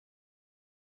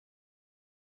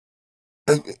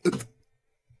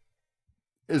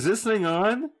Is this thing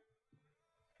on?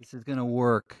 This is going to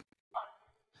work.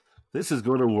 This is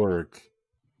going to work.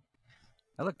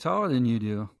 I look taller than you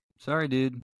do. Sorry,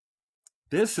 dude.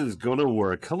 This is going to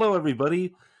work. Hello,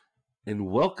 everybody, and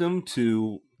welcome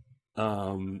to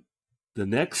the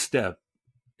next step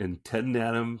in Ted and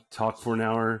Adam Talk for an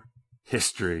Hour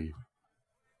history.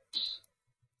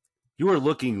 You are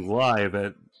looking live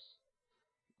at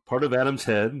part of Adam's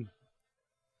head.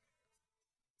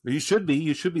 Or you should be.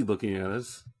 You should be looking at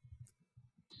us.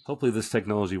 Hopefully this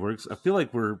technology works. I feel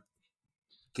like we're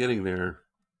getting there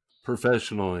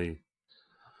professionally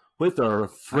with our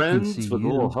friends, with a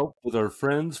little help with our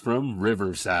friends from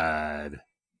Riverside.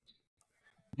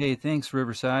 Hey, thanks,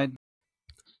 Riverside.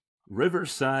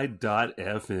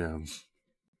 Riverside.fm.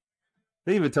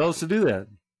 They even tell us to do that.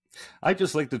 I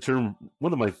just like the term,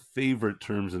 one of my favorite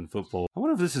terms in football. I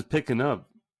wonder if this is picking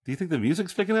up. Do you think the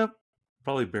music's picking up?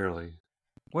 Probably barely.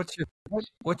 What's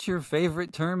your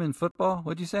favorite term in football?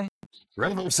 What'd you say?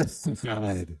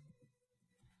 Riverside.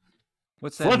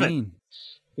 What's that mean?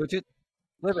 Switch it.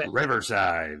 Flip it.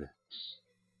 Riverside.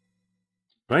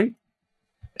 Right?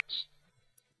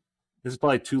 This is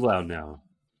probably too loud now.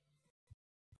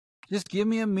 Just give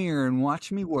me a mirror and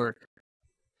watch me work.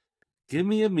 Give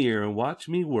me a mirror and watch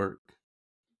me work.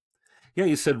 Yeah,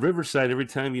 you said Riverside every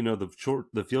time,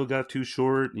 the field got too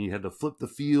short and you had to flip the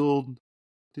field.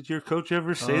 Did your coach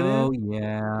ever say that? Oh,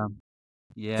 yeah.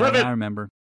 Yeah, Flip it. I remember.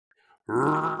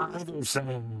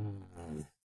 Riverside.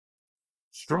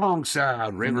 Strong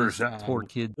side, Riverside. Poor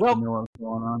kids didn't know what was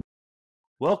going on.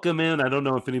 Welcome in. I don't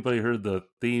know if anybody heard the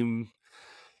theme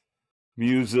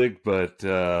music, but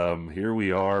here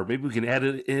we are. Maybe we can add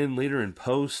it in later in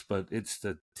post, but it's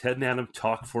the Ted and Adam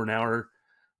Talk for an Hour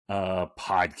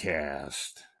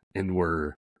podcast. And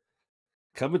we're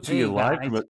coming to you live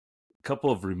from a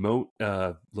couple of remote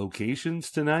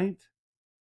locations tonight.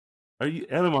 Are you,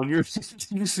 Adam, on your,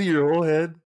 can you see your whole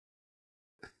head?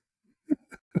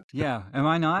 Yeah. Am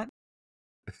I not?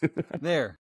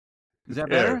 There. Is that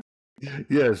better?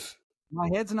 Yes. My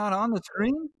head's not on the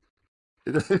screen?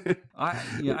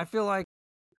 I feel like.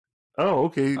 Oh,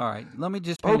 okay. All right. Let me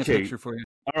just paint a picture for you.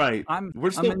 All right. I'm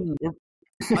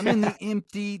in the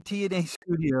empty TNA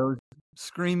studios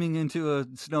screaming into a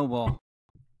snowball.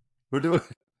 We're doing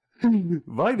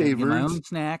my neighbors. My own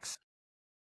snacks.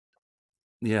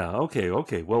 Yeah. Okay.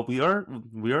 Well, we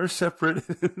are separate,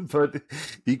 but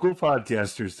equal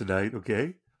podcasters tonight.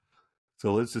 Okay.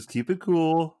 So let's just keep it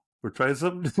cool. We're trying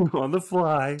something new on the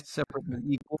fly. Separate but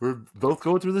equal. We're both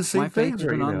going through the same things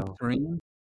right now. The screen?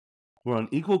 We're on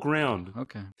equal ground.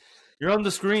 Okay. You're on the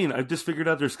screen. I've just figured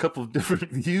out there's a couple of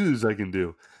different views I can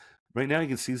do. Right now, you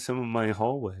can see some of my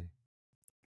hallway.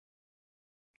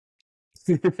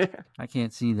 I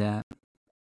can't see that.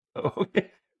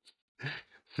 Okay.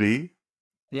 See?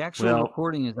 The actual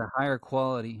recording is a higher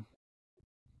quality.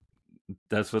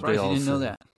 That's what they all say. You didn't know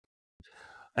that.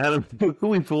 Adam, who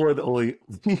we pulling?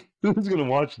 Who's going to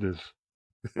watch this?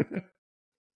 They're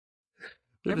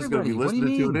just going to be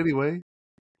listening to it anyway.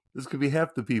 This could be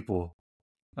half the people.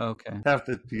 Okay. Half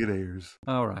the TNAers.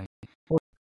 All right.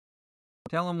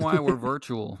 Tell them why we're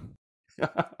virtual.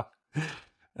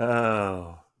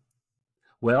 Oh.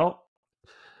 Well,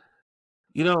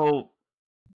 it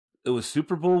was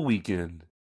Super Bowl weekend,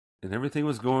 and everything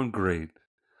was going great.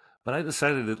 But I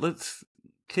decided that let's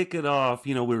kick it off.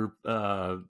 We're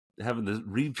having this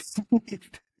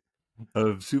repeat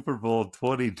of Super Bowl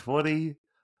 2020,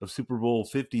 of Super Bowl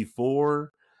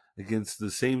 54 against the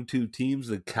same two teams,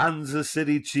 the Kansas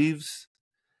City Chiefs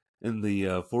and the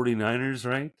 49ers,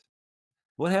 right?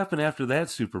 What happened after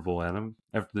that Super Bowl, Adam,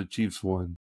 after the Chiefs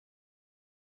won?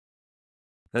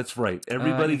 That's right.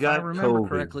 Everybody got COVID. If I remember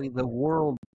correctly, the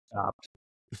world stopped.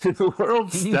 The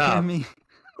world stopped. Can you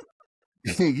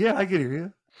hear me? Yeah, I can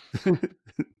hear you.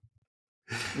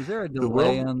 Is there a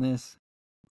delay on this?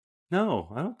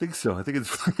 No, I don't think so. I think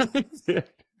it's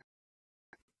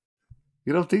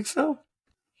You don't think so?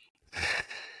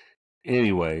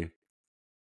 Anyway,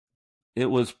 it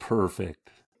was perfect.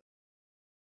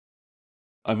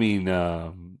 I mean,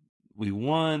 we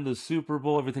won the Super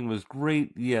Bowl. Everything was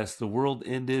great. Yes, the world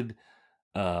ended.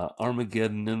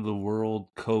 Armageddon in the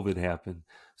world. COVID happened.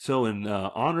 So in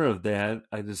honor of that,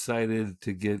 I decided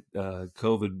to get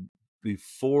COVID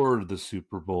before the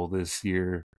Super Bowl this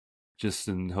year, just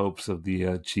in hopes of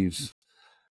the Chiefs.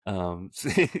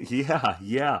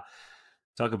 Yeah.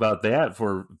 Talk about that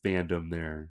for fandom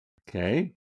there.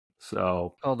 Okay.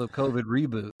 So called the COVID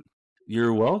reboot.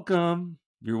 You're welcome.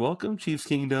 You're welcome, Chiefs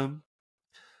Kingdom.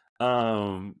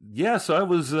 Yeah, so I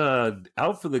was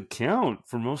out for the count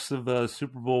for most of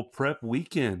Super Bowl prep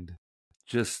weekend.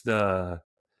 just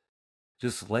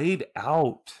laid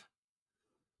out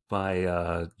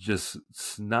by just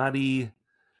snotty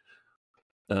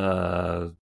uh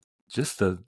just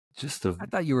a I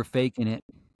thought you were faking it.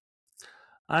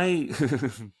 I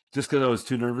just because I was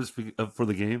too nervous for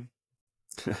the game.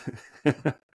 I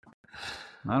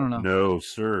don't know. No,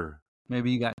 sir.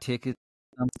 Maybe you got tickets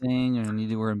or something and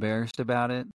you were embarrassed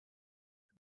about it.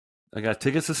 I got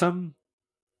tickets to something.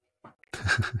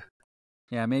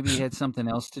 Yeah, maybe you had something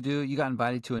else to do. You got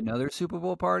invited to another Super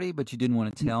Bowl party, but you didn't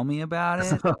want to tell me about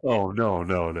it. Oh,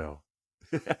 no.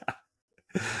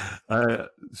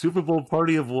 Super Bowl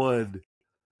party of one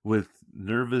with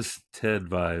nervous Ted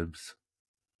vibes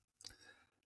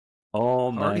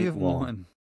all Party night of long.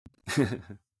 one.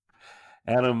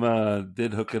 Adam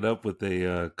did hook it up with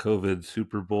a COVID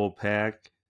Super Bowl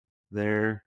pack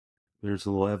there. There's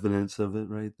a little evidence of it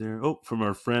right there. Oh, from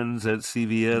our friends at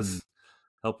CVS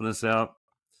helping us out.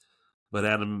 But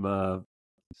Adam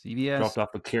CVS dropped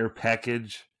off a care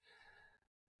package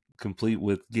complete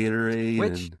with Gatorade.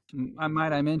 Which, I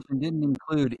mention, didn't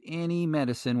include any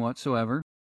medicine whatsoever.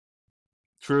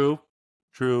 True.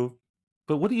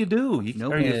 But what do you do?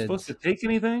 No Are you meds. supposed to take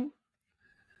anything?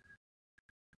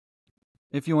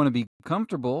 If you want to be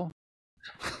comfortable.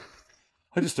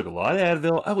 I just took a lot of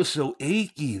Advil. I was so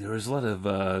achy. There was a lot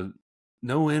of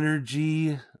no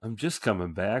energy. I'm just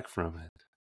coming back from it.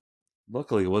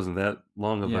 Luckily, it wasn't that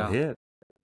long of a hit.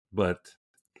 But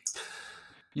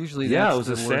usually, that's it was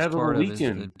the a worst sad part little of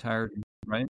weekend. it, tired,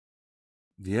 right?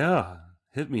 Yeah,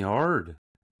 hit me hard.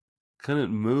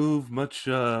 Couldn't move much.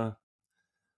 Lots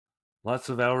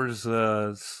of hours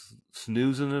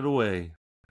snoozing it away.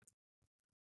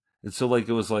 And so, like,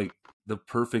 it was like the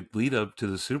perfect lead up to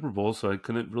the Super Bowl, so I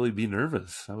couldn't really be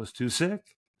nervous. I was too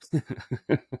sick.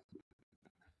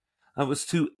 I was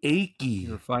too achy.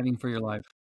 You were fighting for your life.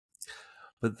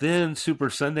 But then Super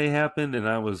Sunday happened, and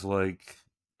I was like,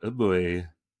 oh boy.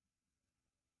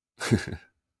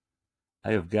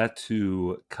 I have got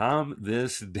to calm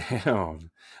this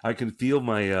down. I can feel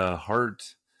my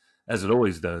heart, as it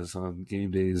always does on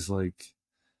game days, like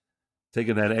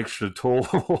taking that extra toll,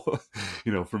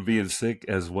 from being sick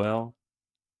as well.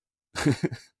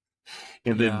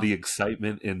 And then the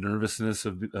excitement and nervousness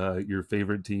of your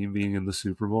favorite team being in the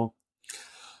Super Bowl.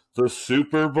 The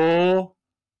Super Bowl?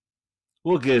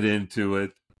 We'll get into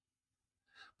it.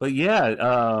 But yeah,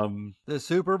 the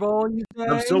Super Bowl, you say?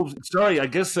 I'm so sorry. I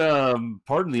guess,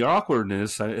 pardon the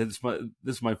awkwardness. This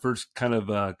is my first kind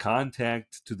of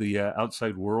contact to the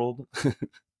outside world.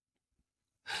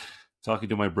 Talking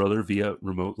to my brother via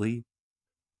remotely.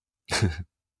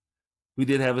 We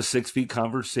did have a 6 feet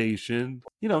conversation.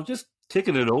 Just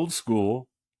kicking it old school,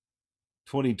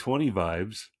 2020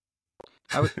 vibes.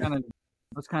 I was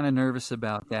kind of nervous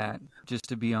about that. Just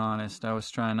to be honest, I was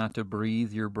trying not to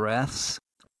breathe your breaths.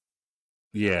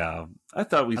 Yeah, I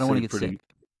thought we stayed pretty. Sick.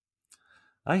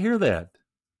 I hear that.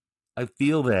 I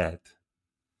feel that.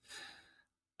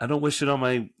 I don't wish it on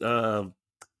my.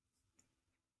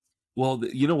 Well,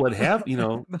 you know what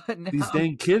happened? These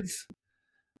dang kids.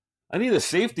 I need a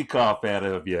safety cough out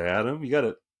of you, Adam. You got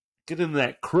to get in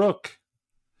that crook.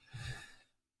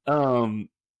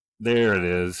 There it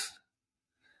is.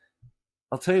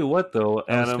 I'll tell you what, though,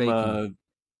 Adam.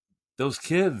 Those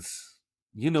kids.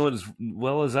 You know it as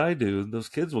well as I do. Those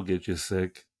kids will get you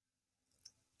sick.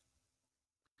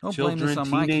 Don't blame this on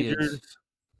teenagers. My kids.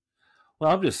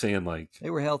 Well, I'm just saying, like, they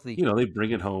were healthy. They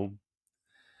bring it home.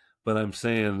 But I'm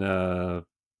saying the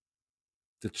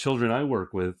children I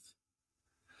work with,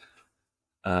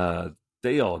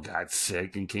 they all got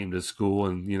sick and came to school,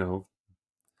 and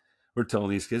we're telling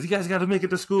these kids, you guys got to make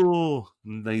it to school,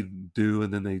 and they do,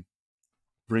 and then they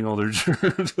bring all their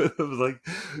germs with them. Like,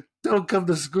 don't come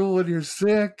to school when you're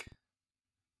sick.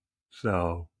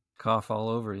 So cough all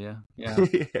over you. Yeah.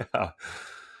 Yeah.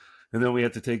 And then we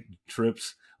had to take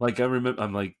trips. Like, I remember,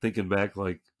 I'm like thinking back,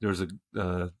 like there was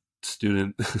a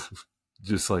student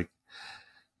just like,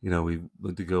 we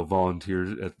went to go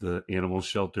volunteer at the animal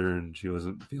shelter, and she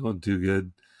wasn't feeling too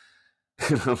good.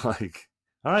 And I'm like,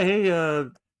 all right, hey,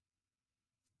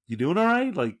 you doing all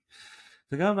right? Like,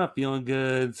 I'm not feeling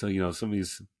good. So, some of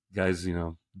these guys,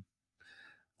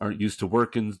 aren't used to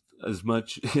working as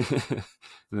much.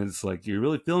 And it's like, you're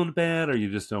really feeling bad, or you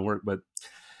just don't work. But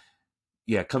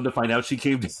yeah, come to find out, she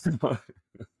came down.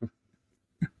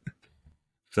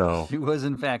 So she was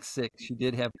in fact sick. She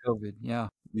did have COVID. Yeah.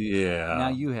 Yeah. Now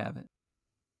you have it.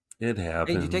 It happens.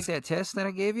 Hey, did you take that test that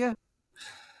I gave you?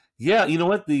 Yeah. You know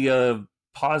what? The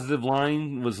positive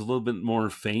line was a little bit more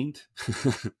faint.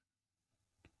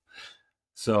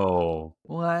 So.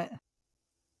 What?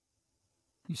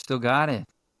 You still got it.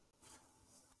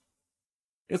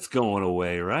 It's going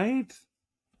away, right?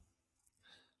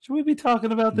 Should we be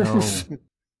talking about this? No.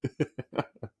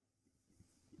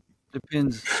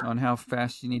 Depends on how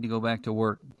fast you need to go back to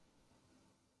work.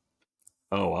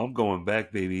 Oh, I'm going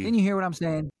back, baby. Can you hear what I'm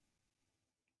saying?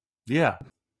 Yeah.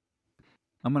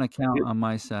 I'm going to count Yeah. on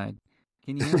my side.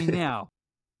 Can you hear me now?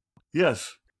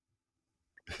 Yes.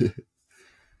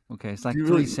 Okay, it's like You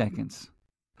 3 really- seconds.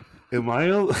 Am I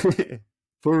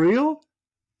for real?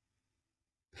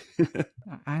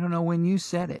 I don't know when you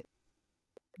said it.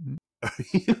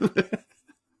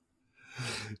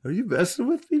 Are you messing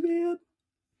with me, man?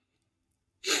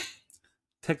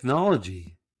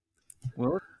 Technology.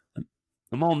 Well,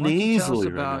 I'm all why don't you tell us nasally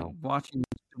right about now. watching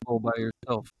the Super Bowl by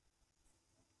yourself?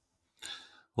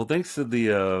 Well, thanks to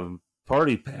the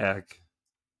party pack,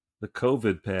 the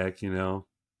COVID pack, you know,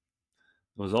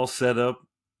 it was all set up.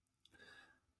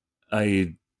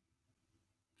 It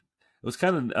was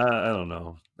kind of, I don't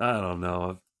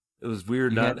know. It was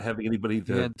weird You not had- having anybody You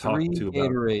to had talk 3 to about.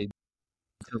 Gatorade.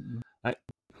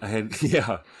 I had,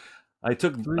 yeah, I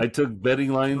took Three-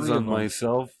 betting lines 3 on of them.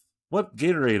 myself. What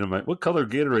color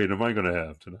Gatorade am I going to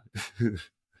have tonight?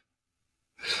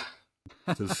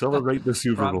 To celebrate the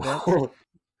Super Prop Bowl.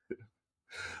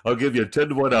 I'll give you 10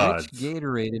 to 1 Which odds.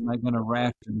 Gatorade am I going to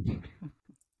ration?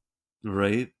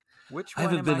 Right? Which I one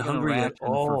haven't am been I going to hungry at ration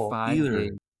for all 5 either.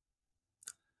 days?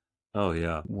 Oh,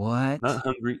 yeah. What? Not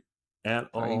hungry at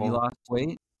Are you all. lost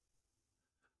weight?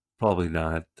 Probably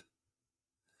not.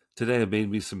 Today I made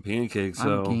me some pancakes, I'm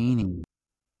so gaining.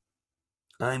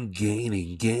 I'm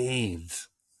gaining gains.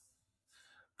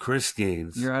 Chris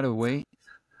gains. You're out of weight?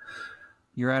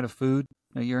 You're out of food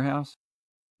at your house?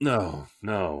 No.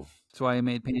 That's why you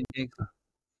made pancakes?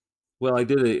 Well, I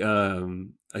did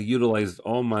I utilized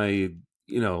all my,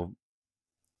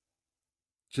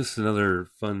 just another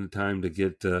fun time to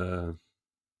get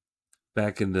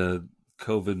back in the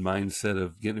COVID mindset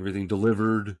of getting everything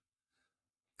delivered.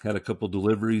 Had a couple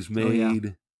deliveries made. Oh, yeah.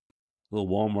 Little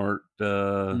Walmart,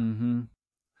 Mm-hmm.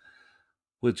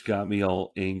 which got me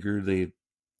all angered.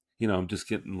 I'm just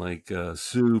getting like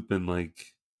soup and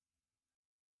like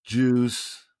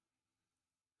juice,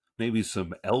 maybe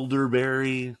some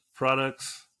elderberry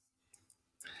products.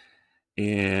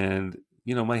 And,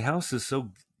 my house is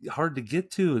so hard to get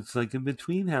to. It's like in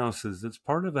between houses. It's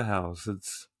part of a house.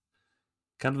 It's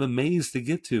kind of a maze to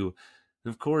get to.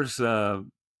 And of course, the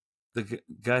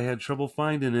guy had trouble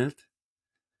finding it.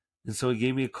 And so he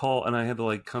gave me a call and I had to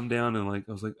like come down and I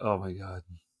was like, oh my God,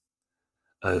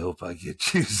 I hope I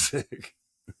get you sick.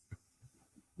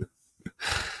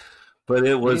 But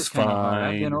it was kinda hard.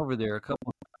 I've fine. been over there a couple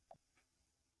of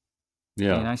times,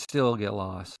 Yeah. and I still get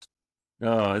lost.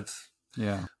 Oh, it's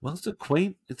Yeah. a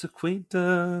quaint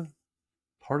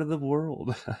part of the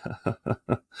world.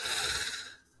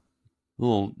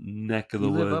 Little neck of the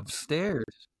You live woods.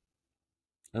 upstairs.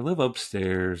 I live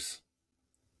upstairs.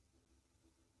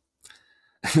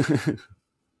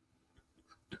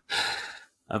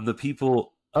 I'm the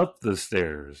people up the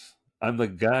stairs. I'm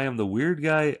the weird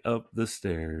guy up the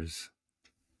stairs.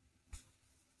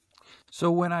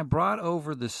 So when I brought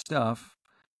over the stuff,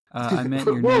 I met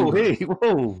your Whoa, neighbor. hey,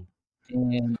 whoa.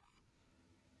 And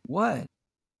what?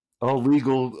 All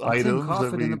legal I'm Tim items.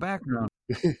 coughing in the background.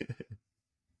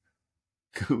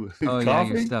 Oh, Coffee? yeah,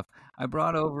 your stuff. I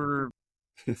brought over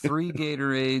 3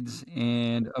 Gatorades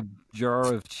and a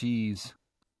jar of cheese.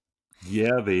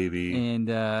 Yeah, baby. And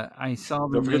I saw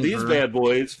the Don't forget these neighbor. bad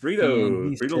boys.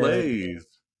 and he Frito said- Lays.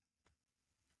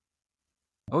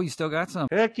 Oh, you still got some?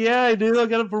 Heck yeah, I do. I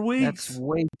got them for weeks. That's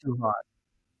way too hot.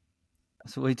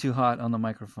 That's way too hot on the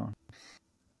microphone.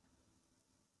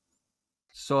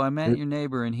 So I met your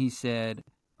neighbor, and he said,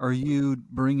 "Are you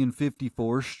bringing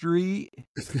 54th Street?"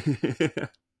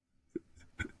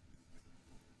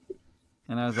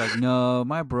 And I was like, "No,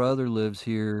 my brother lives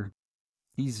here.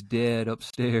 He's dead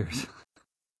upstairs."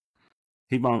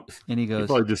 He won't. And he goes,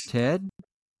 probably just- "Ted?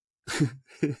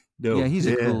 No. Yeah, he's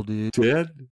dead. a cool dude." Dead?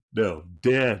 No,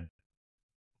 dead.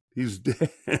 He's dead.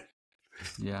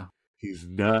 Yeah. He's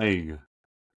dying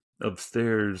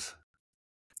upstairs.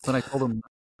 But I told him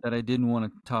that I didn't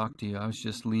want to talk to you. I was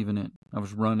just leaving it. I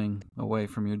was running away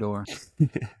from your door.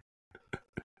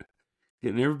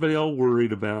 Getting everybody all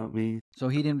worried about me. So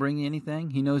he didn't bring you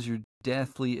anything? He knows you're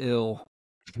deathly ill.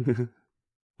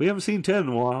 We haven't seen Ted in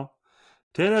a while.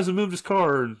 Ted hasn't moved his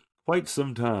car in quite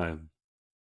some time.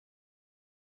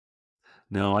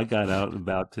 No, I got out and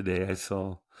about today. I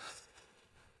saw,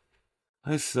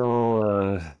 I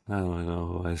don't know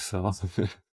who I saw.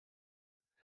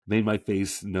 Made my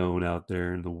face known out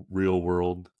there in the real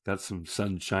world. Got some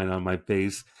sunshine on my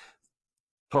face.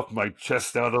 Puffed my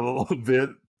chest out a little bit.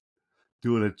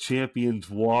 doing a champion's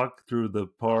walk through the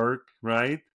park,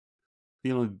 right?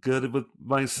 Feeling good with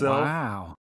myself.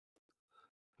 Wow.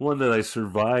 One that I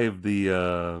survived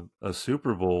the a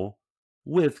Super Bowl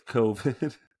with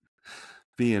COVID,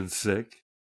 being sick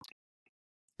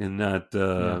and not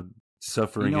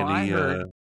suffering I any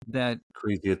heard that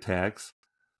crazy attacks.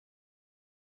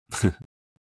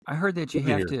 I heard that you Over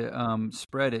have here. to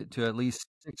spread it to at least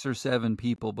 6 or 7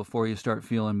 people before you start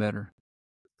feeling better.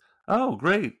 Oh,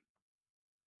 great.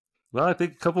 Well, I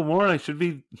think a couple more and I should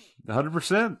be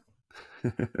 100%.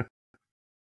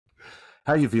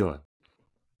 How you feeling?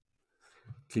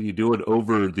 Can you do it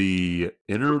over the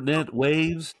internet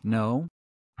waves? No,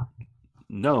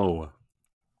 No.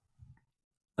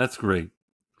 That's great.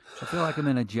 I feel like I'm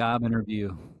in a job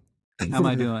interview. How am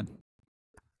I doing?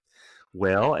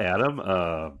 Well, Adam,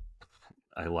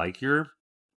 I like your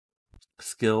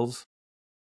skills.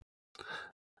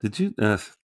 Did you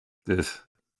this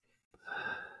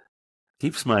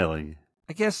keep smiling?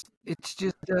 I guess it's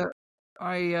just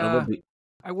I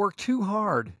I work too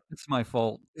hard. It's my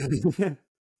fault.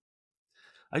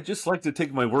 I just like to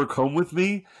take my work home with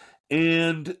me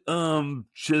and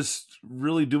just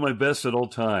really do my best at all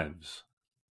times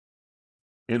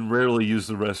and rarely use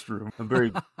the restroom. I'm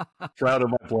very proud of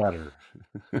my bladder.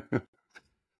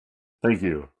 Thank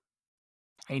you.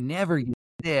 I never get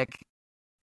sick.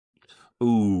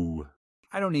 Ooh.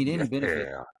 I don't need any benefit.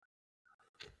 Yeah.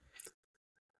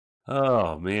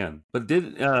 Oh man. But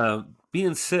did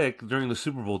being sick during the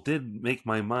Super Bowl did make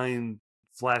my mind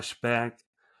flash back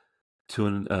to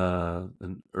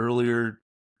an earlier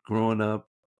growing up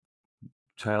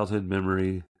childhood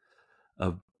memory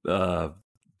of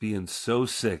being so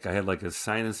sick. I had like a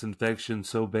sinus infection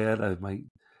so bad my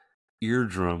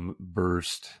eardrum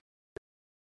burst.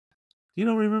 You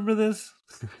don't remember this?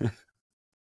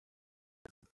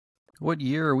 What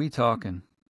year are we talking?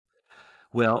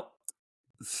 Well,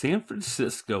 San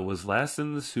Francisco was last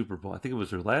in the Super Bowl. I think it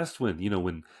was their last win. You know,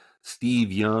 when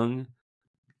Steve Young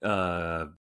got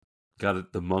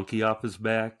the monkey off his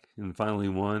back and finally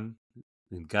won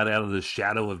and got out of the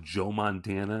shadow of Joe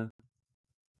Montana.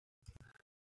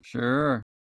 Sure.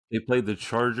 They played the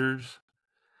Chargers.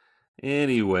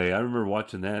 Anyway, I remember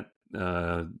watching that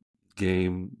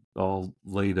game all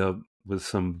laid up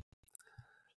with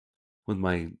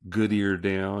my good ear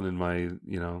down and my,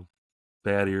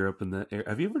 bad ear up in the air.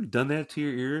 Have you ever done that to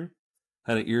your ear?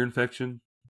 Had an ear infection?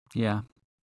 Yeah.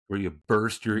 Where you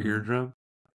burst your eardrum?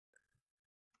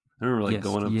 I remember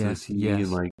going up to the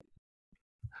TV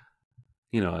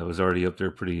and I was already up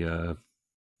there pretty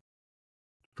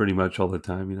much all the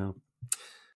time,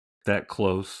 that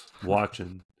close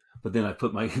watching. But then I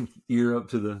put my ear up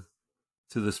to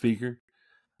the speaker.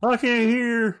 I can't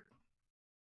hear.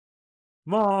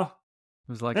 Ma.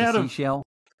 It was like Adam. a seashell.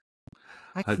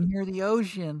 I can hear the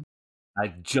ocean. I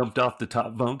jumped off the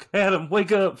top bunk. Adam,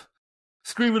 wake up.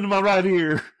 Screaming in my right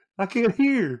ear. I can't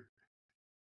hear.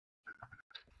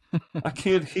 I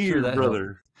can't hear, Sure, brother.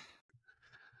 helped.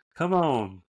 Come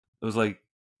on. It was like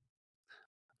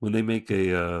when they make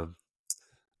a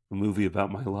movie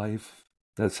about my life,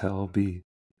 that's how I'll be.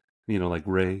 Like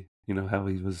Ray, how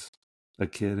he was a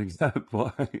kid and got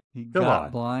blind. He Come got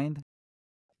on. blind?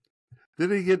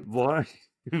 Did he get blind?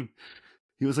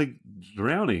 He was like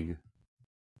drowning.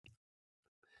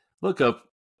 Look up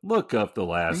the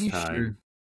last time. Sure?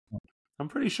 I'm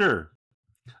pretty sure.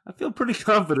 I feel pretty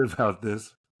confident about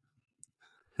this.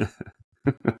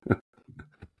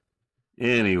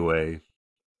 Anyway.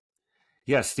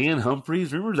 Yeah, Stan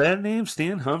Humphries. Remember that name?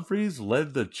 Stan Humphries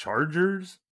led the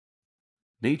Chargers.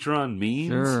 Nature on Memes.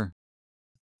 Sure.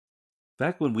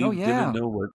 Back when we didn't know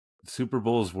what Super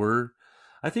Bowls were.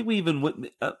 I think we even went.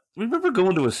 Remember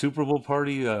going to a Super Bowl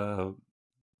party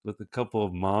with a couple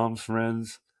of mom's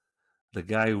friends? The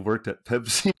guy who worked at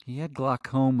Pepsi. He had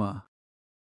glaucoma.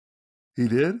 He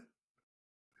did?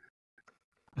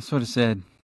 That's what it said.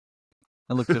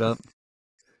 I looked it up.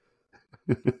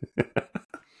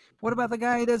 What about the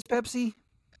guy who does Pepsi?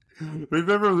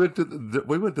 Remember,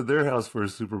 we went to their house for a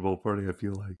Super Bowl party, I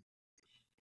feel like.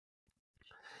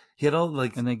 He had all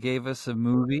And they gave us a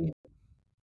movie.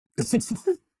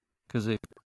 Because they...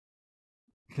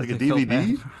 Like a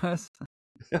DVD?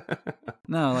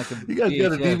 No, like a You guys VHS.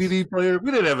 got a DVD player? We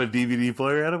didn't have a DVD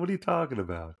player, Adam. What are you talking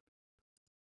about?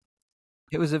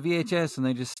 It was a VHS, and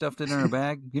they just stuffed it in our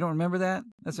bag. You don't remember that?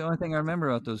 That's the only thing I remember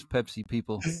about those Pepsi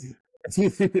people.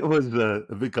 It was a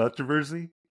big controversy.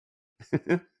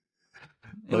 It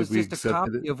was just a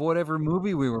copy of whatever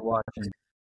movie we were watching.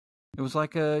 It was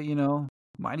like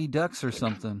Mighty Ducks or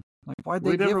something. Like, why'd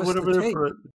they give us the tape?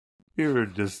 We were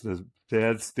just a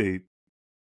bad state.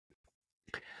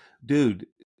 Dude,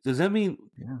 Does that mean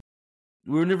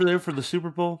we were never there for the Super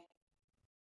Bowl?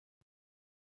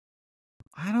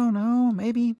 I don't know.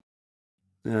 Maybe.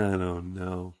 I don't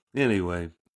know. Anyway,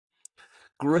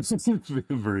 great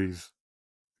memories.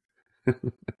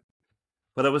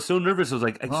 But I was so nervous. I was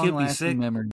like, I can't be sick.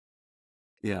 Memory.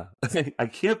 Yeah, I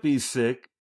can't be sick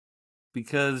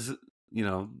because,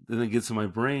 then it gets in my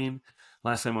brain.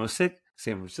 Last time I was sick,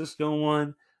 San Francisco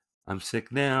won. I'm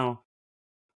sick now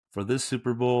for this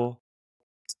Super Bowl.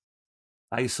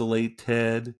 Isolate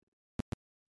Ted.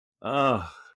 Oh,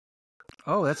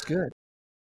 that's good.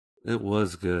 It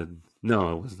was good.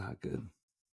 No, it was not good.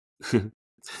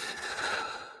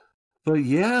 But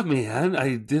yeah, man,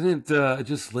 I didn't. I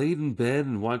just laid in bed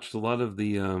and watched a lot of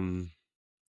the, a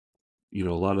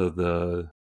lot of the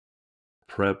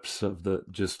preps of the.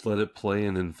 Just let it play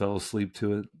and then fell asleep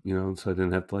to it. So I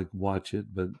didn't have to watch it.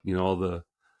 But all the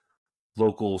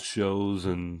local shows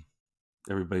and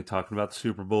everybody talking about the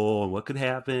Super Bowl and what could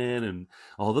happen and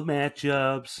all the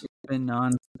matchups. It's been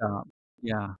nonstop.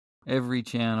 Yeah, every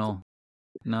channel,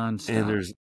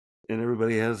 nonstop. And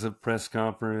everybody has a press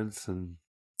conference and.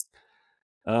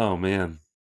 Oh man.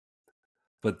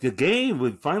 But the game, we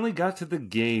finally got to the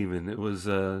game, and it was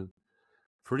a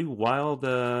pretty wild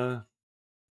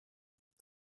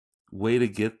way to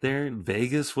get there.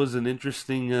 Vegas was an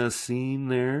interesting scene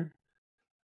there.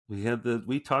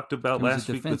 We talked about last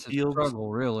week with Fields. Struggle,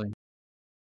 really.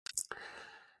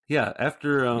 Yeah,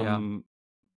 after a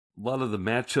lot of the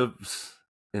matchups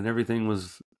and everything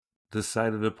was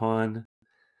decided upon,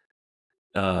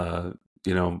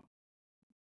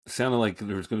 sounded like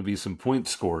there was going to be some points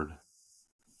scored.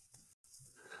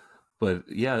 But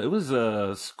yeah, it was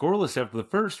scoreless after the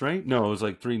first, right? No, it was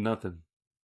 3-0.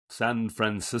 San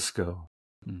Francisco.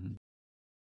 Mm-hmm.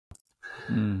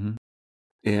 Mm-hmm.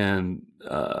 And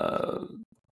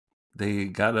they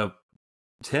got up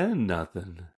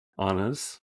 10-0 on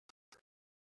us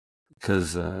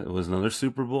because it was another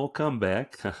Super Bowl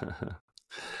comeback.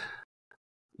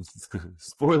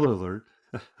 Spoiler alert.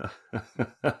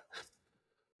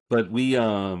 But we,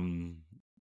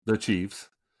 the Chiefs,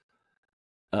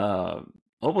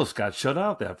 almost got shut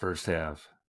out that first half.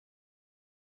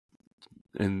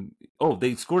 And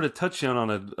they scored a touchdown on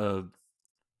a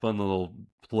fun little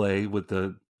play with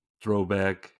the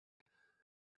throwback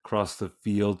across the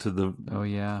field to the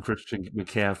Christian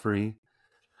McCaffrey.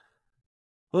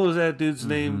 What was that dude's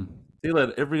name? They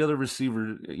let every other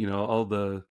receiver, all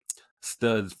the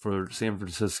studs for San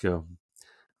Francisco,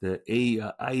 the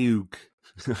Ayuk,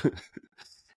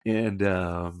 and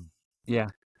they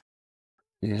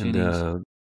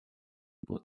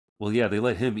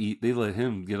let him eat. They let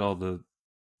him get all the,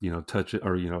 touch it,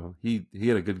 or he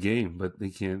had a good game, but they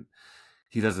can't.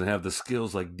 He doesn't have the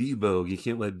skills like Debo. You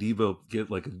can't let Debo get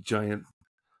a giant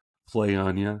play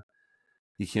on you.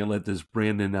 You can't let this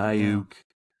Brandon Ayuk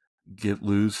get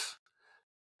loose.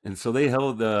 And so they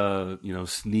held,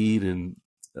 Snead and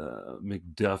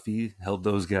McDuffie, held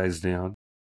those guys down.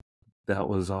 That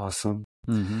was awesome.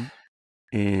 Mm-hmm.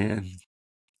 And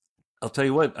I'll tell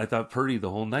you what, I thought Purdy the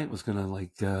whole night was going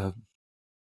to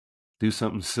do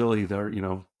something silly there,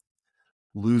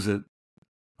 lose it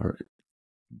or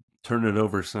turn it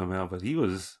over somehow. But he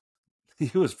was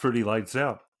pretty lights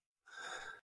out.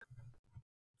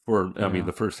 I mean,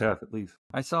 the first half at least.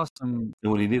 I saw some.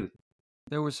 And when he needed.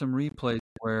 There were some replays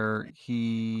where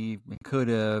he could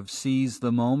have seized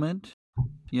the moment,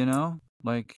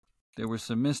 there was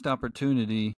some missed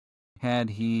opportunity had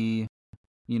he,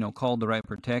 called the right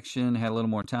protection, had a little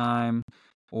more time,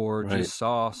 or just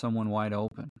saw someone wide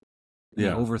open.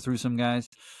 Overthrew some guys.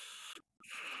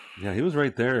 Yeah, he was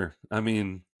right there. I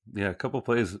mean, a couple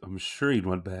plays, I'm sure he'd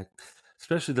went back.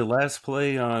 Especially the last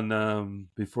play on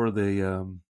before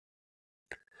the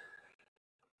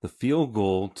field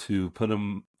goal to put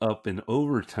him up in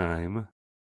overtime,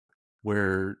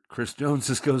 where Chris Jones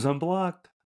just goes unblocked.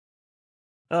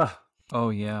 Oh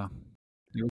yeah,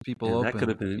 there was people open. That could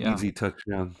have been an easy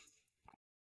touchdown.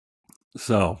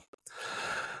 So,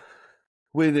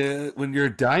 when you're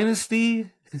a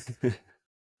dynasty,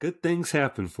 good things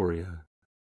happen for you.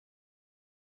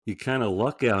 You kind of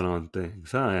luck out on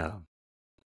things, huh?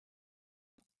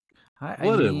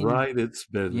 What a ride it's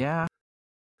been. Yeah.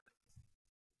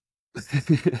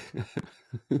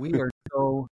 We are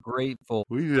so grateful.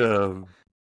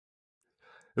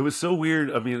 It was so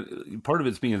weird. I mean, part of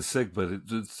it's being sick, but it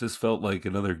just felt like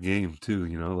another game too.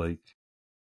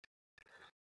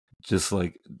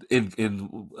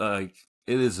 It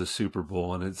is a Super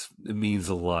Bowl and it means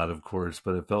a lot, of course.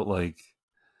 But it felt like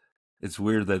it's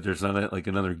weird that there's not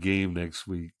another game next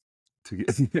week to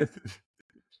get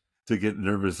to get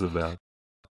nervous about.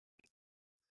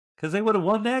 because they would have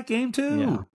won that game too.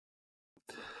 Yeah.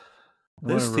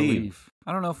 This what a team. relief.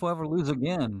 I don't know if we'll ever lose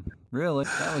again. Really.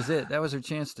 That was it. That was their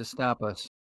chance to stop us.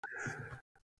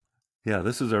 Yeah,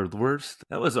 this is our worst.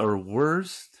 That was our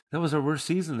worst. That was our worst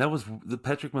season. That was the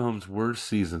Patrick Mahomes' worst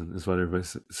season, is what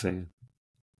everybody's saying.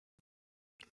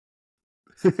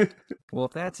 Well,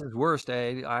 if that's his worst,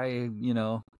 I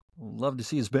love to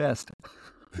see his best.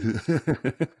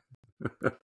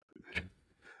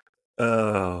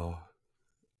 Oh,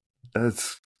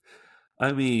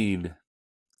 I mean,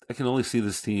 I can only see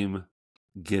this team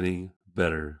getting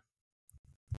better.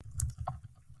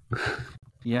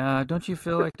 Yeah, don't you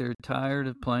feel like they're tired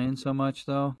of playing so much,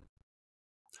 though?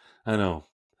 I know,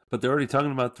 but they're already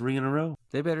talking about 3 in a row.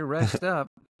 They better rest up.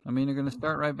 I mean, they're going to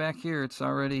start right back here. It's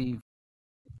already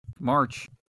March.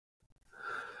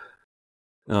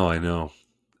 Oh, I know.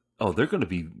 Oh, they're going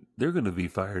to be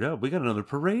fired up. We got another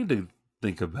parade to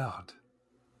think about.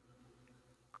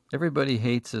 Everybody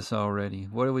hates us already.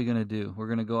 What are we going to do? We're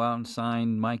going to go out and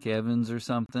sign Mike Evans or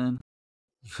something?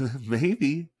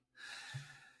 Maybe.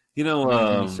 You know, they're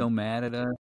going to be so mad at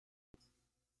us.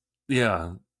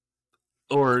 Yeah.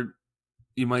 Or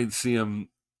you might see him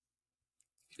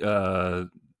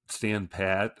stand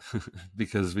pat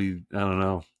because I don't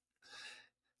know.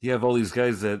 You have all these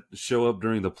guys that show up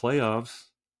during the playoffs.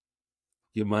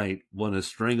 You might want to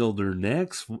strangle their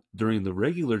necks during the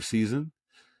regular season.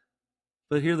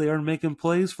 But here they are making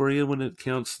plays for you when it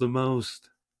counts the most.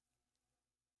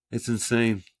 It's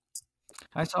insane.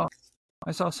 I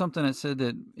saw something that said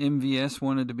that MVS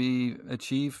wanted to be a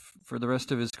Chief for the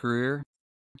rest of his career.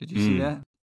 Did you see that?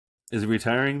 Is he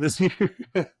retiring this year?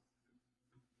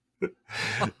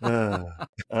 I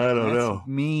don't know.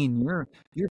 Mean.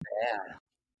 You're bad.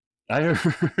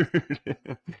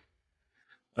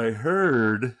 I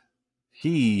heard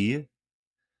he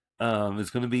is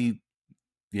going to be.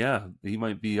 Yeah, he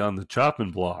might be on the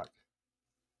chopping block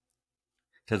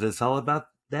because it's all about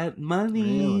that money.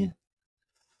 Really?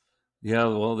 Yeah,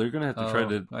 well, they're going to have to try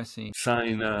to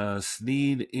sign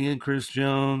Snead and Chris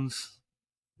Jones,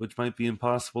 which might be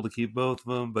impossible to keep both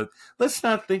of them. But let's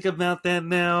not think about that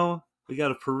now. We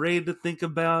got a parade to think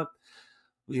about.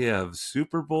 We have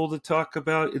Super Bowl to talk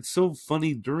about. It's so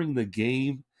funny during the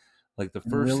game. Like the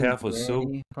first half was so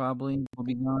probably will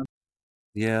be gone.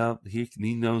 Yeah, he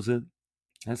knows it.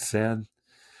 That's sad.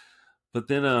 But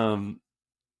then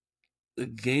the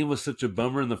game was such a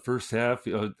bummer in the first half.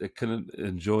 I couldn't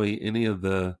enjoy any of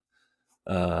the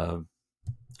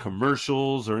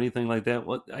commercials or anything like that.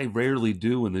 What I rarely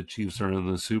do when the Chiefs are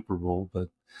in the Super Bowl, but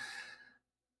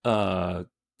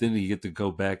then you get to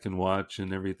go back and watch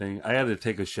and everything. I had to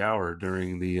take a shower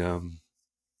during the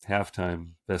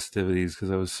halftime festivities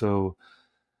because I was so.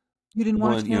 You didn't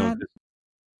watch that?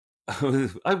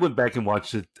 I went back and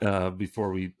watched it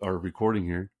before we are recording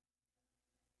here.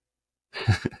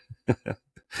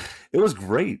 It was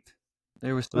great.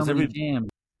 There was so many jams.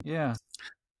 Yeah.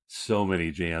 So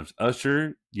many jams.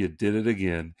 Usher, you did it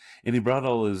again. And he brought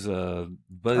all his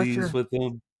buddies with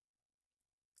him.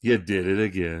 You did it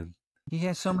again. He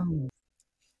has so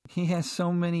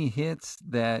many hits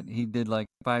that he did like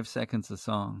 5 seconds a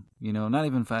song. Not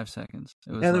even 5 seconds.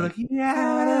 It was they're like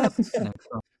yeah.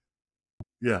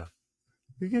 Yeah.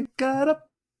 You got up.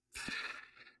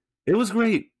 It was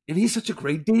great. And he's such a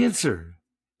great dancer.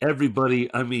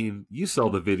 Everybody, I mean, you saw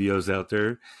the videos out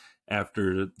there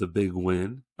after the big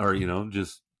win, or,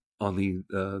 just on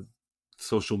the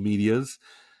social medias.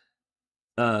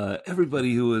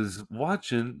 Everybody who was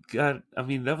watching that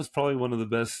was probably one of the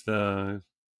best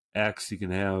acts you can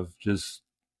have. Just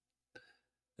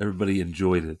everybody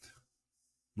enjoyed it.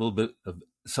 A little bit of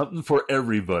something for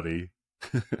everybody.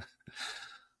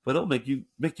 But it'll make you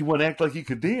want to act like you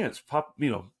could dance. Pop,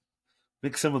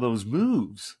 make some of those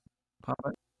moves. Pop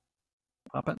it,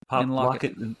 and lock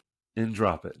it, and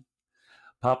drop it.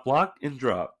 Pop, lock, and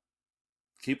drop.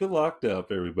 Keep it locked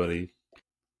up, everybody.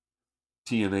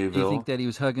 TNAville. Do you think that he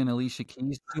was hugging Alicia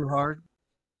Keys too hard?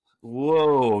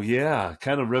 Whoa, yeah,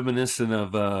 kind of reminiscent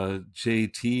of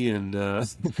JT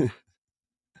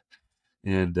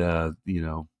and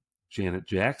Janet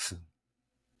Jackson.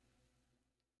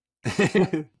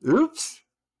 Oops.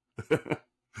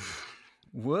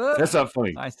 What? That's not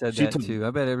funny. I said that too.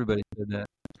 I bet everybody said that.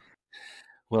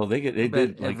 Well, they did.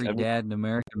 Every dad in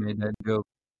America made that joke.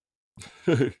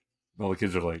 All the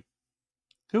kids are like,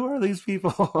 "Who are these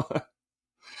people?"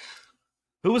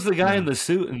 Who was the guy in the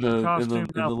suit in the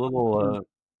little?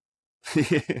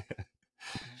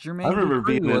 Jermaine. I remember Dupri,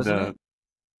 being in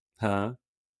huh?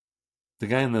 The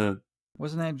guy in the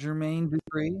wasn't that Jermaine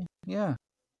Dupri? Yeah,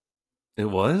 it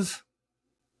was.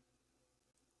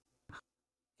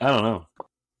 I don't know.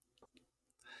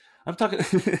 I'm talking.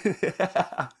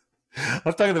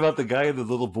 I'm talking about the guy in the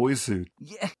little boy suit.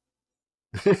 Yeah.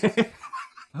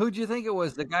 Who'd you think it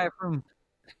was? The guy from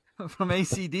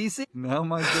AC/DC? No,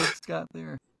 my jokes got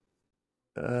there.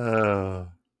 Yeah,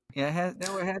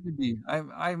 that had to be.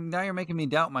 I'm now you're making me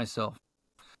doubt myself.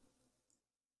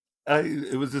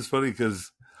 It was just funny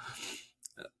because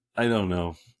I don't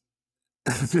know.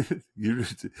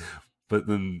 But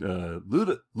then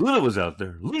Luda was out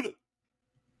there. Luda.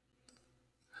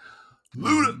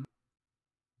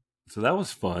 So that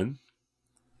was fun.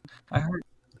 I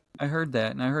heard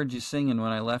that, and I heard you singing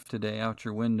when I left today out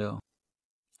your window.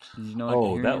 Did you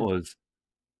know? That was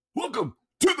Welcome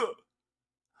to the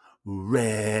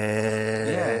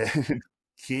Red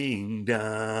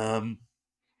Kingdom.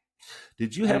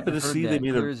 Did you happen to see they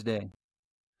made a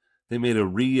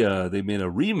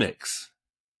remix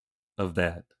of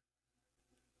that?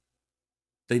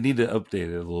 They need to update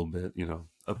it a little bit,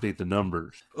 update the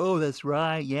numbers. Oh, that's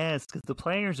right. Yes, because the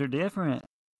players are different.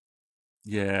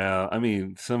 Yeah, I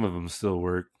mean, some of them still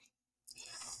work.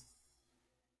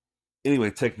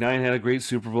 Anyway, Tech-9 had a great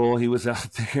Super Bowl. He was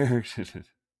out there.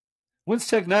 When's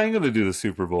Tech-9 going to do the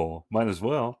Super Bowl? Might as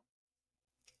well.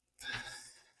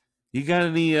 You got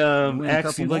any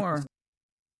acts you like?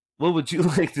 What would you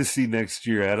like to see next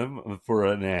year, Adam, for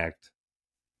an act?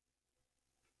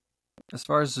 As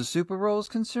far as the Super Bowl is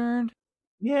concerned?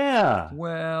 Yeah.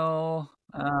 Well,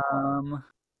 I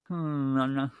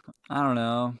don't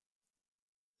know.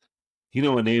 You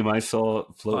know a name I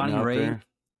saw floating out there?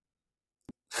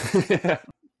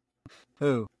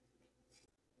 Who?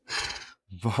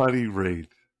 Bonnie Raitt.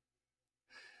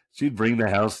 She'd bring the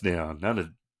house down. Not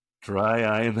a dry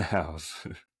eye in the house.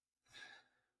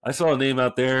 I saw a name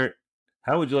out there.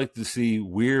 How would you like to see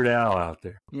Weird Al out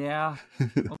there? Yeah.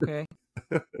 Okay.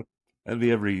 That'd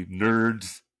be every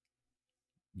nerd's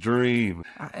dream.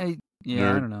 I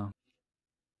don't know.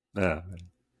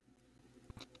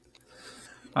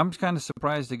 I'm kind of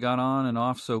surprised it got on and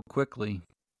off so quickly.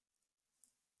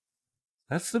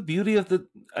 That's the beauty of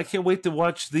I can't wait to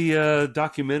watch the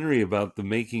documentary about the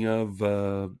making of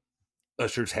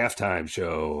Usher's halftime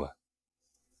show.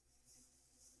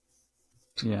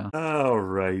 Yeah. All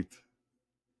right.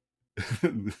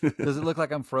 Does it look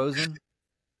like I'm frozen?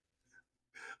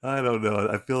 I don't know.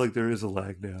 I feel like there is a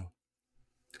lag now.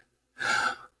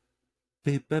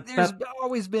 There's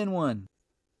always been one.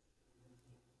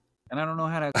 And I don't know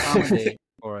how to accommodate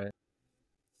for it.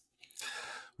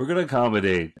 We're going to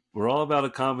accommodate. We're all about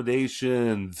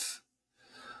accommodations.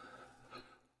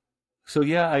 So,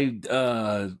 yeah,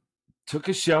 I took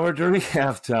a shower during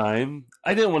halftime.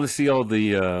 I didn't want to see all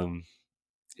the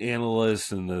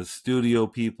analysts and the studio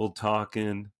people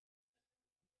talking.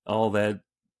 All that,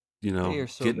 they are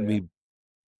so getting bad. me.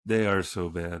 They are so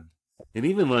bad. And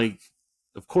even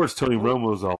of course, Tony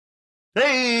Romo's all,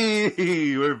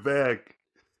 hey, we're back.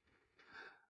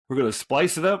 We're going to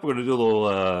splice it up. We're going to do a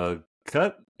little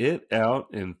cut it out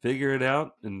and figure it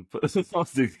out and put it all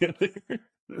together.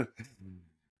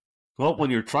 Well, when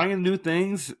you're trying new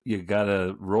things, you got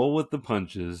to roll with the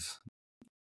punches.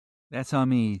 That's on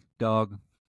me, dog.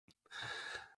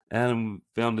 Adam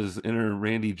found his inner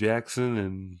Randy Jackson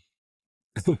and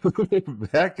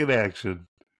back in action.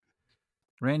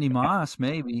 Randy Moss,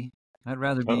 maybe. I'd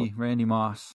rather be Randy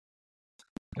Moss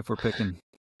if we're picking.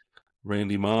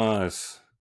 Randy Moss.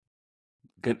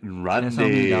 Getting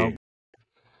Randy.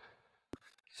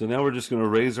 So now we're just going to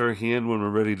raise our hand when we're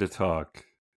ready to talk.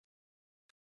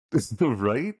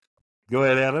 Right? Go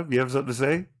ahead, Adam. You have something to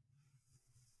say?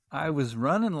 I was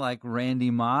running like Randy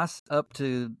Moss up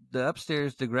to the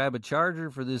upstairs to grab a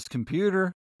charger for this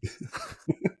computer.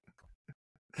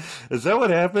 Is that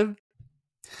what happened?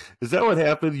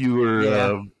 You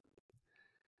were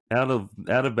out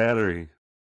of battery.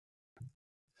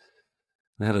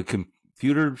 I had a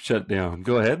computer shut down.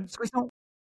 Go ahead.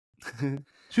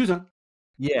 Shoes on.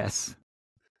 Yes.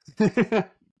 Were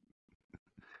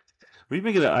you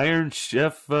making an Iron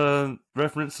Chef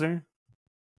reference there?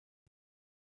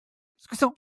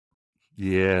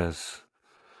 Yes.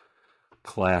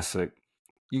 Classic.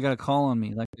 You got to call on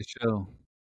me like the show.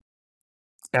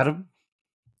 Adam?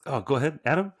 Oh, go ahead,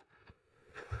 Adam.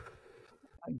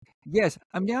 Yes,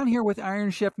 I'm down here with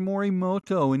Iron Chef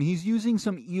Morimoto, and he's using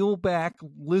some eelback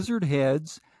lizard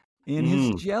heads in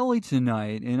his jelly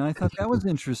tonight, and I thought that was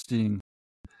interesting.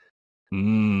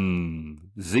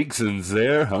 Zeke's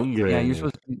there, hungry. Yeah, you're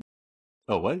supposed to be...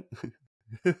 Oh, what?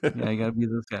 Yeah, you gotta be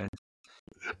those guys.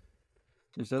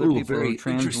 There's other people very who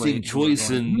translate. Interesting choice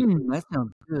in... that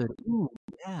sounds good. Ooh,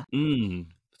 yeah.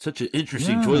 Such an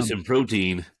interesting choice in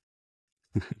protein.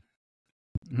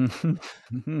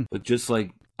 But just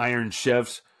like Iron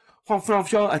Chef's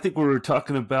I think we were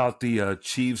talking about the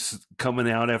Chiefs coming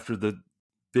out after the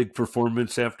big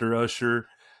performance after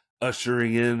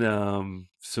ushering in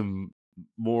some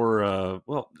more.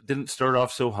 Didn't start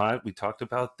off so hot. We talked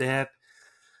about that,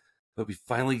 but we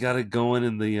finally got it going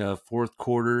in the fourth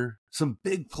quarter. Some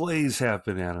big plays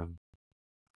happen, Adam.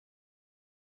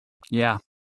 Yeah.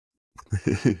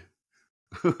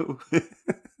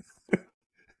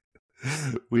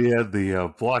 We had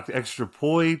the blocked extra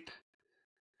point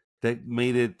that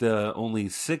made it only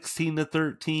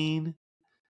 16-13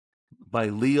 by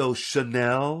Leo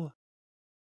Chanel.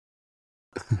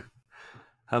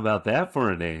 How about that for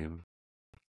a name?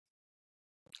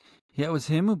 Yeah, it was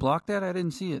him who blocked that? I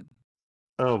didn't see it.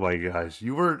 Oh my gosh.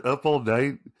 You weren't up all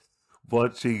night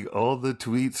watching all the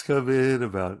tweets come in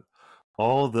about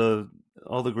all the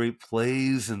great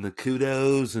plays and the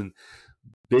kudos and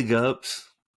big ups.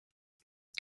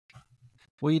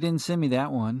 Well, you didn't send me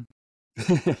that one.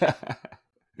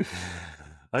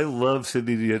 I love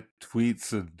sending you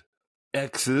tweets and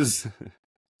X's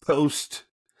post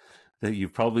that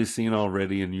you've probably seen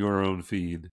already in your own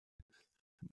feed.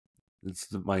 It's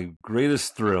my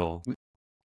greatest thrill.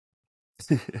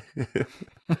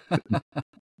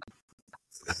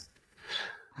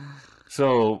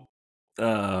 So,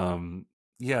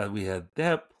 yeah, we had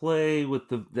that play with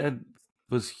that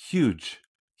was huge,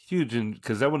 and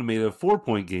because that would have made it a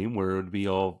 4-point game where it would be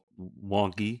all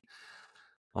wonky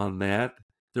on that.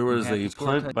 There was a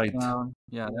punt by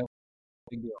yeah, that was a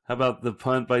big deal. How about the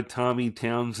punt by Tommy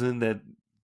Townsend that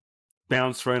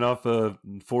bounced right off a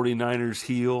 49ers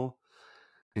heel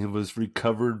and was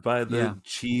recovered by the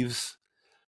Chiefs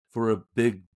for a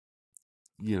big,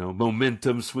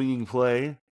 momentum swinging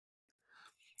play?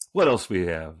 What else we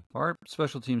have? Our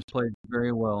special teams played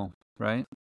very well, right?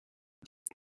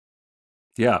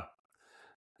 Yeah.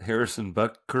 Harrison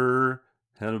Butker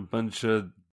had a bunch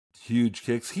of huge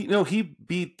kicks. He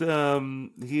beat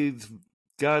he's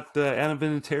got Adam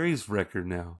Vinatieri's record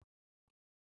now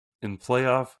in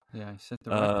playoff. Yeah, he set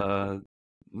the record.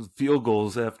 Field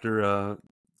goals after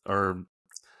are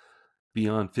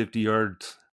beyond 50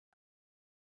 yards.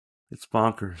 It's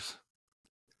bonkers.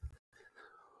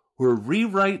 We're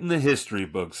rewriting the history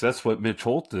books. That's what Mitch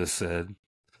Holthus said.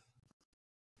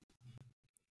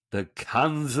 The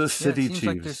Kansas City Chiefs.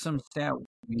 Like there's some stat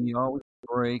we always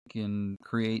break and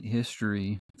create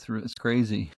history through. It's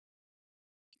crazy.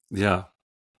 Yeah.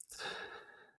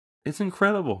 It's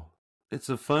incredible. It's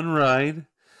a fun ride.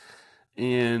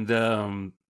 And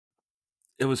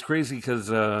it was crazy because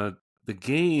the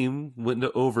game went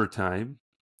into overtime.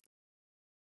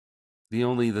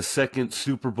 The second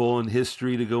Super Bowl in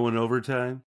history to go in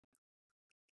overtime.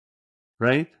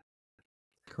 Right?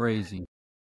 Crazy.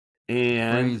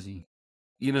 And crazy.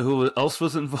 You know who else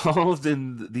was involved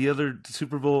in the other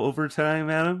Super Bowl overtime,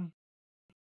 Adam?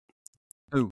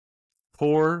 Who?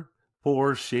 Poor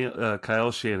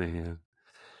Kyle Shanahan.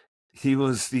 He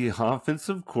was the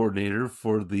offensive coordinator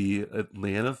for the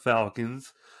Atlanta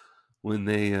Falcons when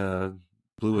they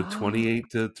blew a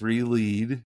 28-3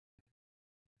 lead.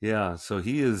 Yeah, so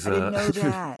he is. I didn't know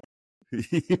that.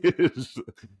 He is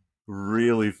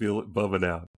really bumming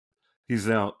out. He's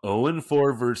now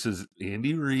 0-4 versus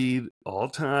Andy Reid all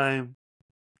time.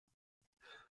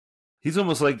 He's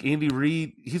almost like Andy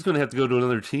Reid. He's going to have to go to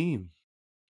another team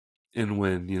and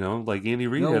win, like Andy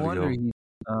Reid had to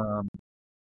go.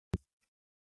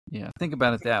 Yeah, think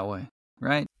about it that way,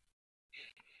 right?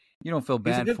 You don't feel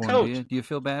bad for him, do you? Do you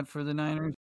feel bad for the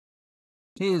Niners?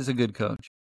 He is a good coach.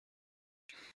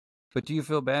 But do you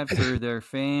feel bad for their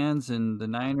fans and the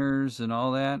Niners and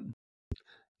all that?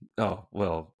 Oh,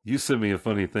 well, you sent me a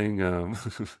funny thing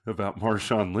about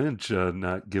Marshawn Lynch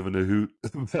not giving a hoot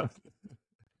about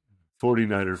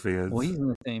 49er fans. Well,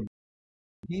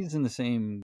 he's in the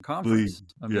same conference.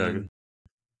 Division.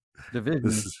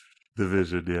 This is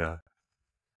division, yeah.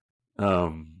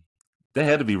 That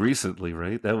had to be recently,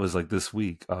 right? That was like this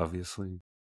week, obviously.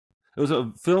 It was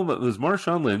a film that was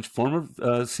Marshawn Lynch, former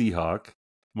Seahawk,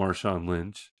 Marshawn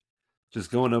Lynch, just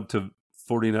going up to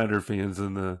 49er fans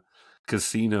in the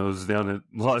casinos down at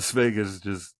Las Vegas,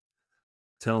 just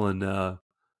telling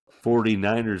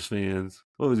 49ers fans,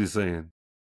 what was he saying?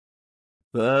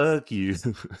 Fuck you.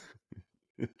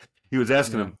 He was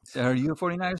asking him, are you a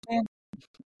 49ers fan?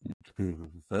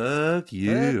 Fuck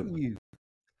you. Fuck you.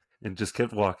 And just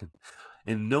kept walking.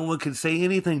 And no one could say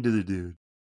anything to the dude.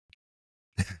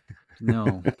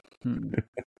 No.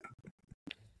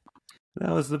 That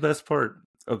was the best part.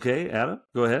 Okay, Adam,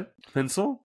 go ahead.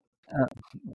 Pencil.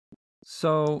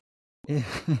 So,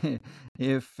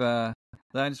 if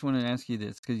I just wanted to ask you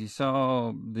this because you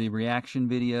saw the reaction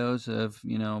videos of,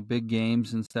 big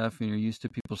games and stuff, and you're used to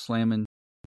people slamming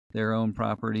their own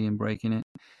property and breaking it.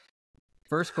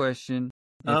 First question,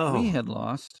 if we had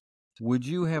lost, would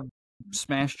you have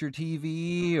smashed your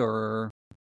TV or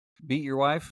beat your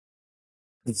wife?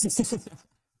 You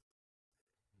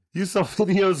saw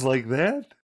videos like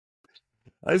that?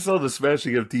 I saw the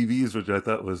smashing of TVs, which I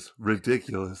thought was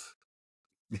ridiculous.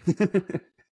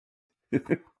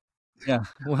 Yeah,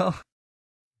 well,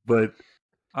 but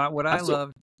what I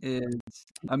loved is,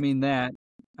 that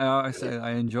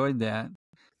I enjoyed that,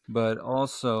 but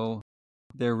also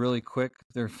they're really quick.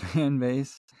 Their fan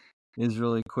base is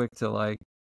really quick to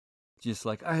just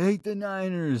I hate the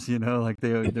Niners, like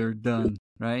they're done,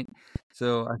 right?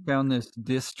 So I found this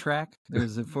diss track.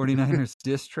 There's a 49ers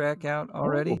diss track out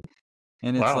already.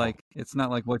 And it's it's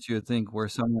not like what you would think where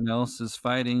someone else is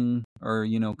fighting or,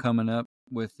 coming up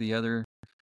with the other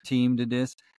team to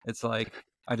diss. It's like,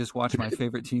 I just watched my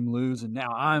favorite team lose and now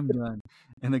I'm done.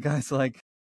 And the guy's like,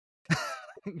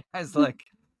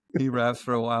 he raps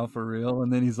for a while for real.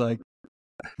 And then he's like,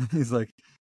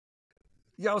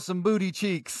 y'all some booty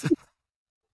cheeks.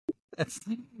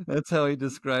 That's how he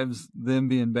describes them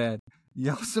being bad.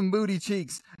 Y'all some booty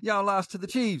cheeks. Y'all lost to the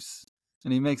Chiefs.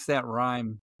 And he makes that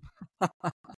rhyme.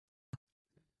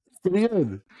 Pretty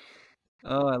good.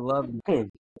 Oh, I love it.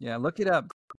 Yeah, look it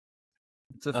up.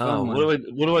 It's a fun one.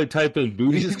 What do I type in?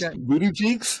 Booty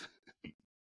cheeks?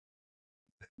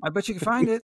 I bet you can find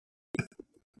it.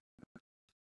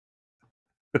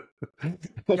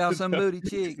 Y'all some booty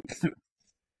cheeks.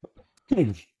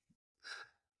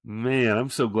 Man, I'm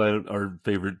so glad our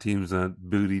favorite team's not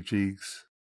Booty Cheeks.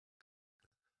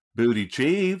 Booty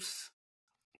Chiefs,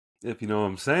 if you know what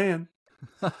I'm saying.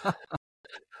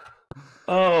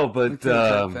 But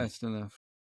fast enough.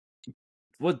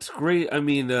 What's great,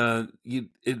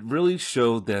 it really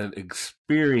showed that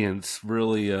experience,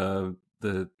 really,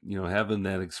 having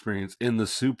that experience in the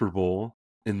Super Bowl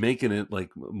and making it like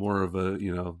more of a,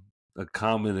 a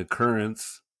common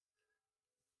occurrence.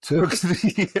 Took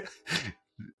the,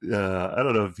 I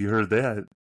don't know if you heard that.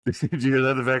 Did you hear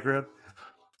that in the background?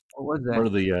 What was that? Or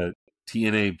the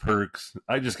TNA perks.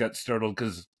 I just got startled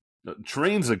because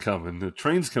trains are coming. The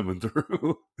train's coming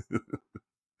through.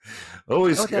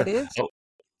 Always. What that is?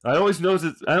 I always know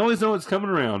it's coming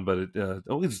around, but it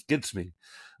always gets me.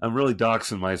 I'm really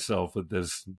doxing myself with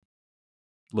this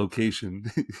location.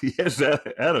 Yes,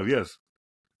 Adam. Yes.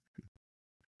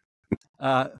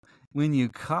 When you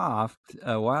coughed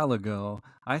a while ago,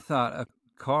 I thought a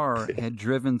car had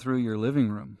driven through your living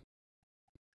room.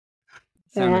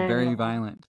 It sounded very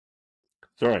violent.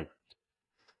 Sorry.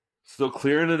 Still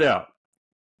clearing it out.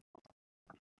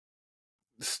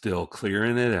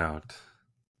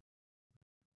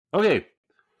 Okay.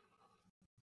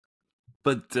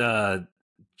 But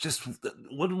just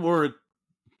one more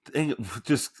thing,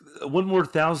 just one more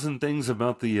 1,000 things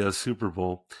about the Super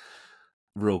Bowl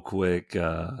real quick.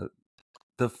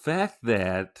 The fact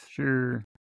that... Sure.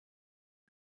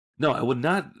 No, I would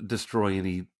not destroy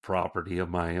any property of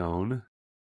my own.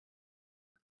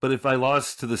 But if I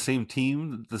lost to the same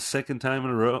team the second time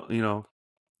in a row,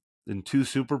 in 2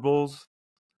 Super Bowls,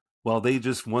 while they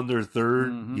just won their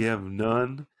third, you have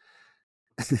none.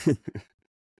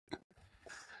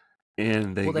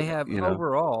 And they have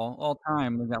overall, all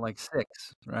time, they've got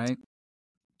 6, right?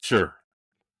 Sure.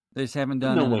 They just haven't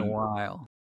done it in a while.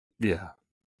 Yeah.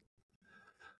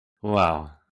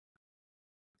 Wow.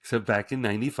 Except back in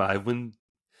 95 when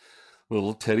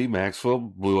little Teddy Maxwell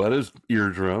blew out his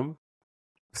eardrum.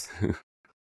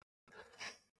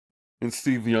 And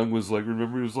Steve Young was like,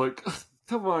 remember, he was like,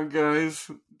 come on, guys,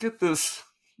 get this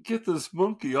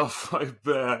monkey off my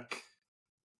back.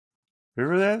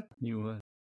 Remember that? You would.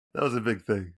 That was a big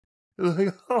thing. It was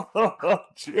like, oh,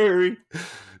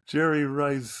 Jerry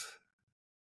Rice.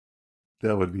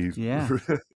 That would be... Yeah.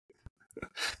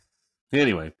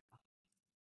 Anyway.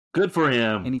 Good for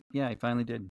him. And he finally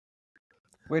did.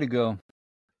 Way to go.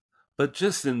 But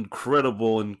just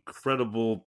incredible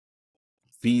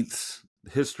feats,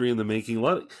 history in the making.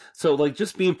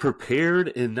 Just being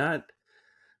prepared and not...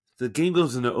 The game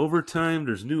goes into overtime.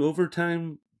 There's new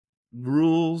overtime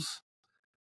rules.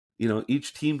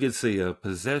 Each team gets a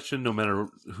possession no matter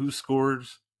who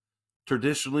scores.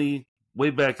 Traditionally, way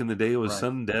back in the day, it was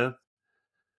sudden death.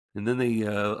 And then they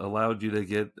allowed you to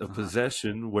get a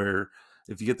possession where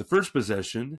if you get the first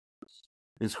possession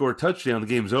and score a touchdown, the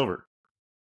game's over.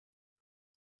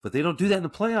 But they don't do that in the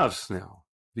playoffs now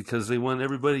because they want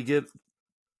everybody to get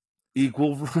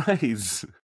equal rights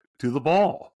to the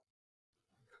ball.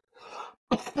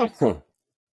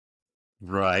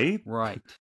 Right? Right.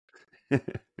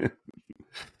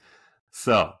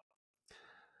 So,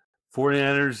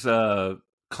 49ers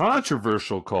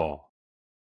controversial call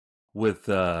with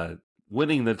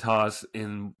winning the toss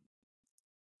and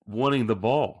wanting the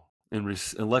ball and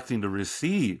electing to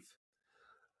receive,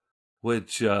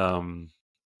 which we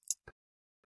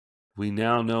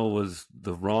now know was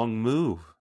the wrong move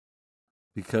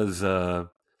because go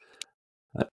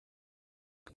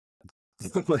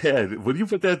ahead. When you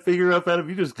put that finger up at him,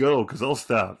 you just go because I'll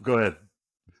stop. Go ahead.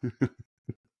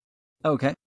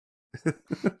 Okay.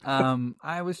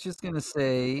 I was just gonna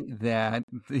say that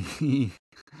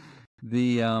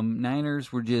the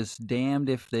Niners were just damned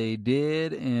if they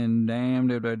did and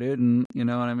damned if they didn't. You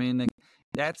know what I mean?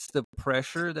 That's the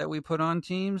pressure that we put on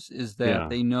teams, is that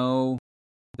they know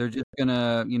they're just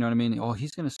gonna, you know what I mean? Oh,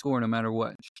 he's gonna score no matter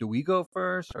what. Do we go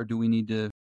first, or do we need to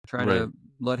try to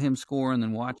let him score and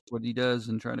then watch what he does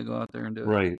and try to go out there and do it?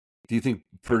 Right. Do you think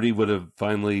Purdy would have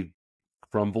finally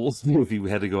crumbled if he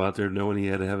had to go out there knowing he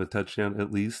had to have a touchdown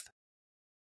at least?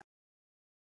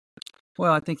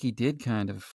 Well, I think he did kind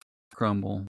of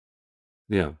crumble.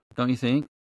 Yeah. Don't you think?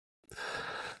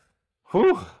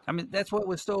 Whew. I mean, that's what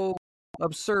was so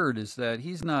absurd, is that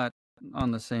he's not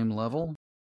on the same level.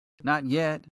 Not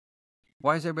yet.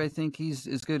 Why does everybody think he's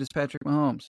as good as Patrick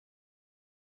Mahomes?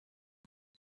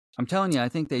 I'm telling you, I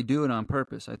think they do it on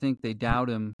purpose. I think they doubt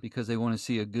him because they want to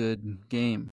see a good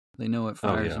game. They know it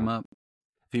fires him up.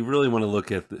 If you really want to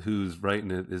look at who's writing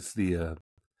it, it's the,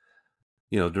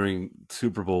 during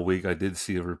Super Bowl week, I did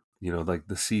see, like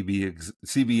the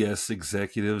CBS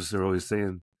executives, they're always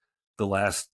saying the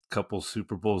last couple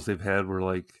Super Bowls they've had were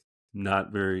like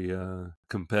not very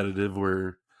competitive,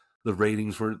 where the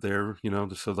ratings weren't there,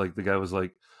 so like the guy was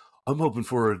like, I'm hoping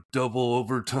for a double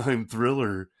overtime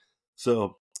thriller.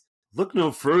 So look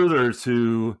no further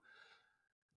to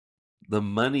the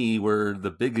money where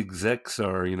the big execs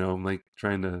are, like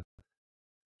trying to,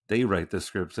 they write the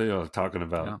scripts. They are talking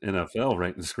about NFL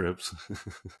writing scripts.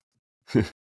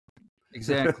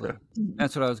 Exactly.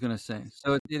 That's what I was going to say.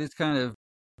 So it is kind of,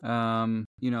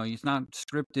 it's not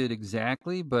scripted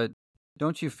exactly, but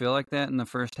don't you feel like that in the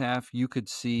first half? You could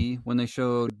see when they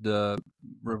showed the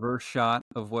reverse shot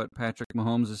of what Patrick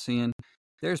Mahomes is seeing,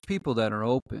 there's people that are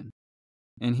open.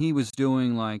 And he was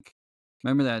doing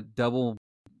remember that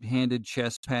double-handed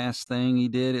chest pass thing he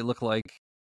did? It looked like,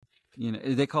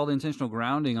 they called intentional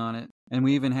grounding on it, and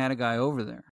we even had a guy over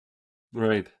there.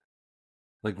 Right.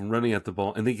 Like running at the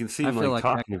ball, and they can see him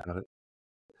talking about it.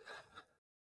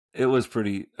 It was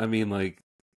pretty, I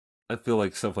feel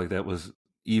like stuff like that was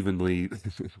evenly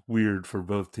weird for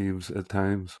both teams at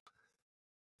times.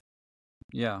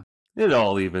 Yeah. It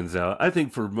all evens out. I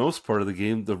think for most part of the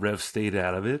game, the refs stayed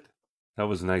out of it. That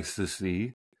was nice to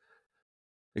see.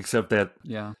 Except that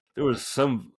there was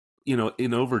some,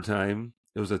 in overtime,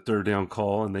 it was a third down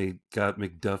call, and they got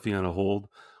McDuffie on a hold,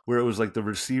 where it was like the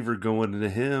receiver going into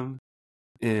him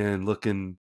and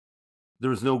looking,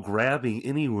 there was no grabbing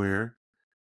anywhere.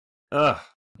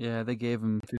 Yeah, they gave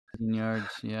him 15 yards,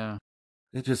 yeah.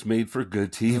 It just made for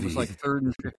good TV. It was like 3rd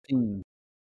and 15,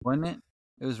 wasn't it?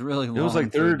 It was really long. It was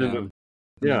like 3rd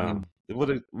and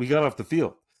we got off the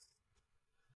field.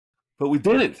 But we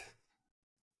didn't.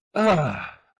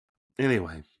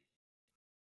 Anyway.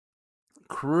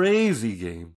 Crazy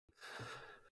game.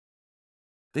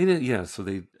 They didn't, so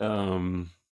they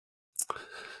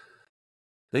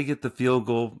get the field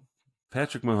goal.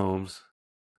 Patrick Mahomes,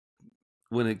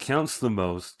 when it counts the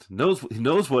most, knows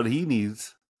what he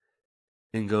needs,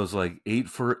 and goes like 8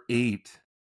 for 8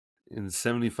 in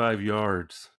 75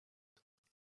 yards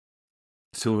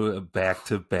to a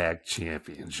back-to-back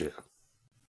championship.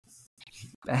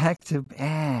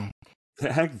 Back-to-back.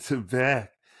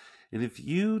 Back-to-back. And if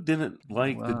you didn't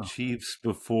like the Chiefs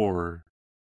before,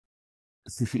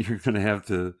 you're going to have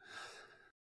to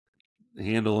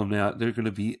handle them now. They're going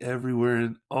to be everywhere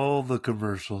in all the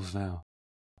commercials now.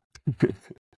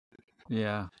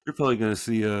 Yeah. You're probably going to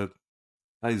see a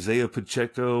Isaiah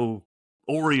Pacheco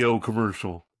Oreo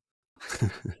commercial.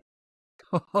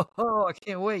 Oh, I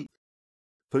can't wait.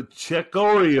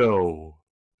 Pacheco Oreo.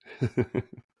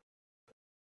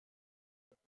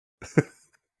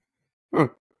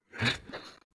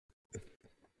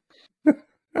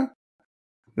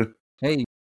 Hey,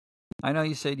 I know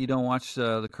you said you don't watch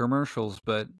the commercials,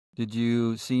 but did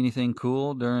you see anything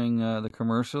cool during the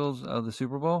commercials of the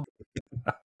Super Bowl?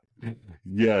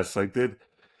 Yes, I did.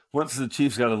 Once the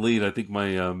Chiefs got a lead, I think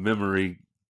my memory,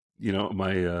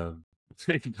 my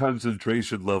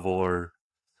concentration level or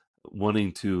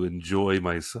wanting to enjoy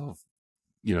myself,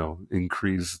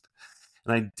 increased.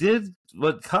 And I did,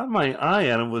 what caught my eye,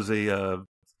 Adam, was a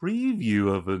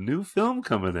preview of a new film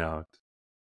coming out.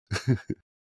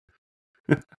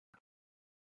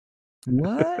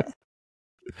 What?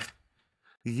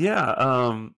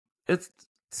 Yeah, it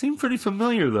seemed pretty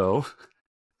familiar though.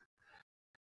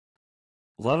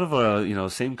 A lot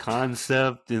of same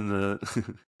concept in the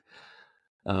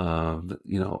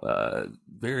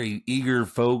very eager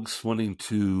folks wanting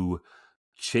to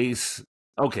chase.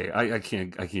 Okay, I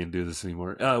can't do this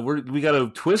anymore. We got a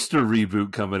Twister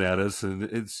reboot coming at us, and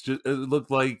it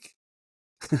looked like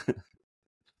it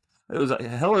was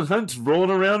Helen Hunt's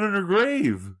rolling around in her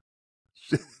grave.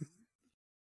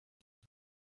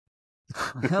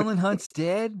 Helen Hunt's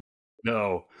dead?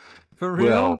 No, For real?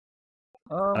 well,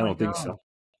 Oh, I don't think so.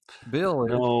 Bill,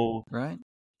 no, right?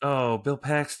 Oh, Bill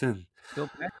Paxton. Bill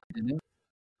Paxton.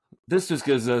 This just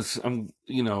gives us,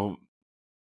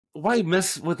 why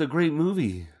mess with a great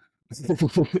movie?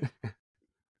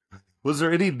 Was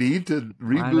there any need to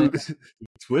reboot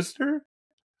Twister?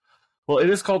 Well, it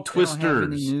is called Twisters. Don't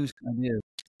have any news ideas.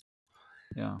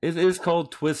 Yeah, it is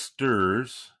called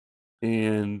Twisters,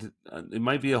 and it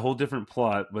might be a whole different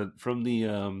plot. But from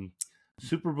the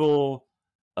Super Bowl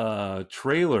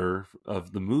trailer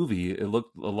of the movie, it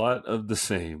looked a lot of the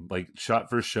same, like shot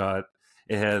for shot.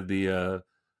 It had the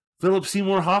Philip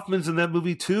Seymour Hoffman's in that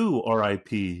movie too.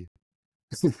 R.I.P.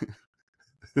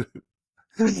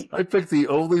 I picked the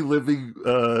only living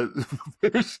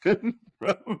person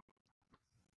from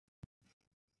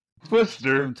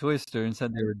Twister. From Twister, and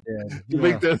said they were dead. To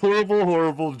make that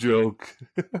horrible joke.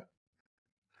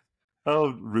 How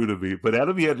rude of me. But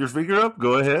Adam, you had your finger up?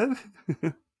 Go ahead.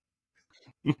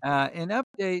 An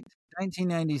update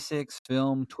 1996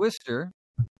 film Twister,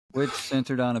 which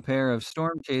centered on a pair of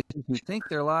storm chasers who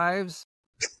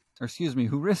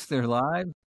who risk their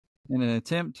lives in an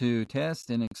attempt to test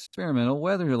an experimental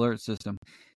weather alert system.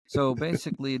 So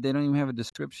basically, they don't even have a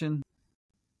description.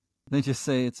 They just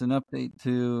say it's an update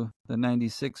to the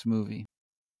 96 movie.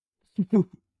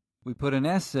 We put an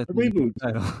S at the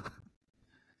title.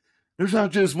 There's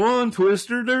not just one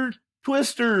Twister, they're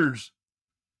Twisters.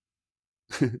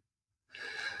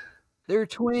 They're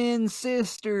twin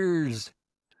sisters.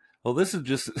 Well, this is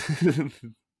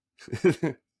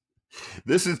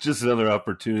just another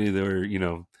opportunity where,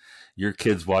 your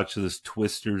kids watch this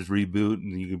Twisters reboot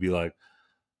and you can be like,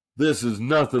 this is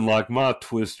nothing like my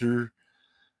Twister.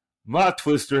 My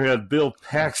Twister had Bill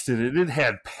Paxton and it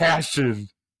had passion.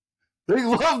 They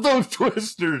love those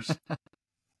Twisters.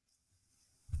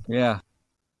 Yeah.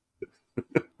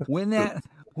 When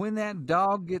that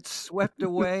dog gets swept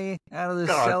away out of the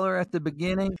cellar at the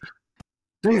beginning,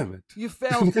 damn it. You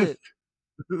felt it.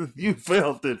 You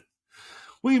felt it.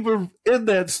 We were in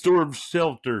that storm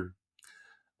shelter.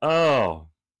 Oh.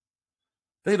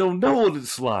 They don't know what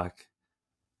it's like.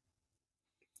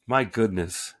 My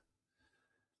goodness.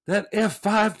 That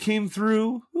F5 came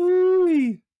through.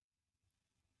 Ooh-wee.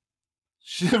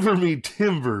 Shiver me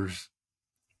timbers.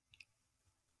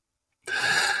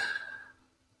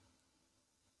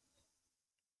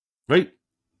 Right?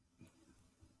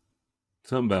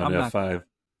 Something about F5.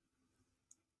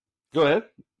 Go ahead.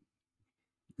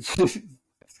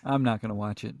 I'm not going to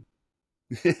watch it.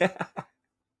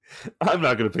 I'm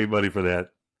not going to pay money for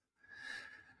that.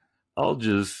 I'll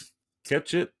just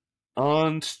catch it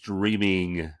on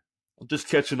streaming. I'll just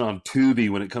catch it on Tubi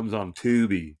when it comes on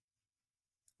Tubi.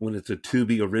 When it's a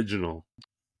Tubi original.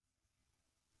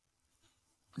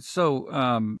 So,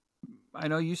 I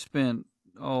know you spent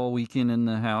all weekend in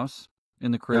the house,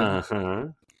 in the crib. Uh-huh.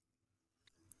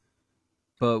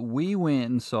 But we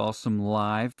went and saw some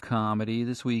live comedy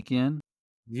this weekend.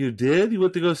 You did? You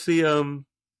went to go see, did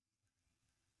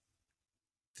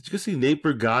you go see Nate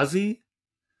Bargatze?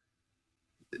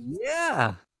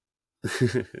 Yeah.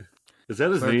 Is that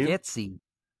his name?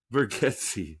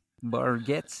 Bargatze.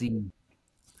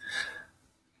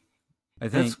 I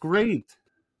think. That's great.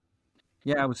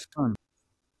 Yeah, it was fun.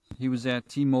 He was at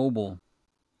T-Mobile.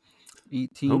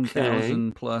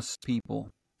 18,000 plus people.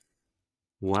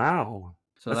 Wow.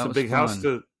 So that's that a big fun. house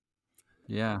to...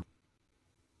 Yeah.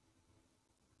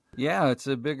 Yeah, it's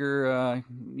a bigger,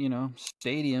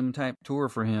 stadium type tour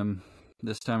for him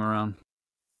this time around,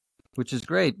 which is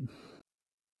great.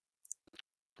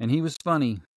 And he was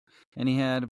funny. And he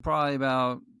had probably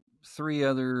about 3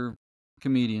 other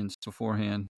comedians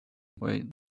beforehand. Wait.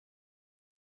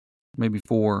 Maybe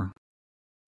 4.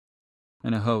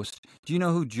 And a host. Do you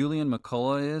know who Julian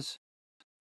McCullough is?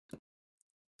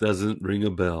 Doesn't ring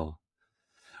a bell.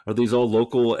 Are these all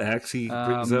local acts he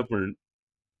brings up? Or...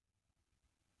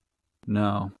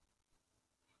 No.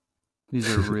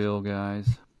 These are real guys.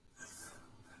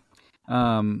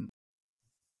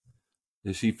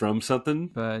 Is he from something?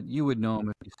 But you would know him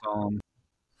if you saw him.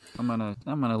 I'm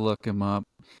gonna look him up.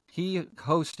 He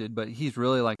hosted, but he's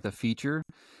really like the feature.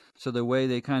 So the way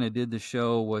they kind of did the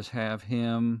show was have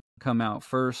him come out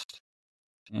first,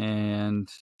 and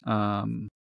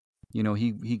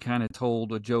he kind of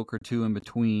told a joke or two in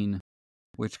between,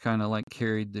 which kind of like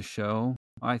carried the show.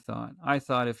 I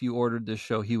thought if you ordered this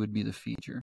show, he would be the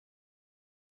feature.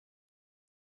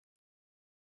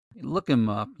 Look him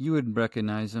up. You would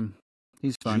recognize him.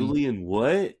 He's funny. Julian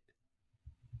what?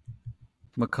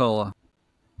 McCullough.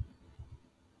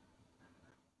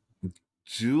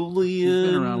 Julian.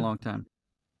 He's been around a long time.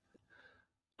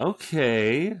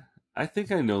 Okay. I think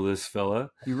I know this fella.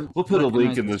 We'll put a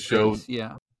link in the show.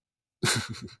 Yeah.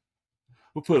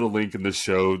 We'll put a link in the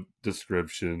show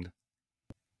description.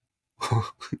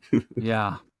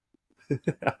 Yeah.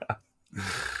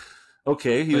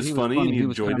 Okay, he was funny and you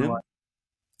enjoyed him?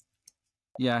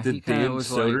 Yeah, Did he kind of Dan was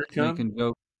Soder like come? making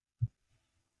jokes.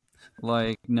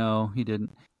 Like, no, he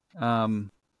didn't.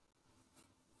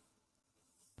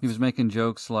 He was making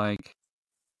jokes like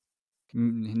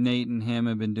Nate and him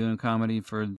have been doing comedy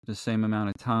for the same amount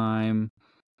of time,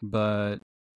 but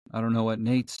I don't know what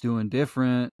Nate's doing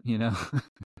different, and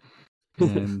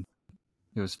it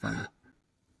was funny.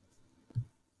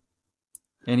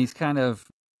 And he's kind of,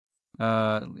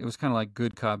 it was kind of like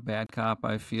good cop, bad cop,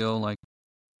 I feel like.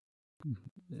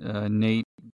 Nate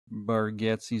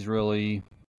Bargatze, he's really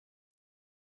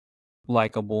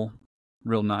likable,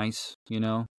 real nice,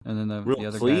 and then the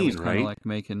other clean, guy was kind of right? like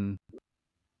making...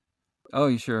 Oh,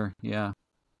 you sure? Yeah.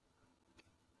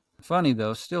 Funny,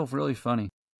 though. Still really funny.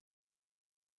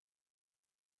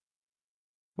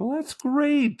 Well, that's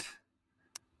great.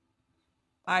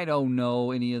 I don't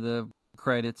know any of the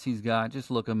credits he's got.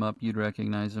 Just look him up. You'd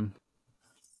recognize him.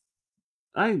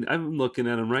 I'm looking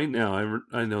at him right now.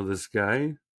 I know this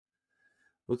guy.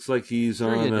 Looks like he's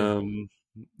Sure on...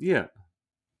 Yeah.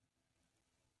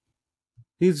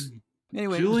 He's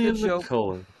Julian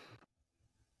McCullough.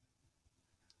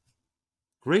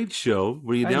 Great show.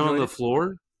 Were you down on the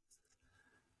floor?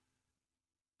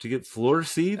 To get floor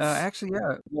seats? Actually,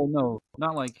 yeah. Well, no,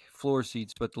 not like floor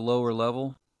seats, but the lower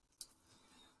level.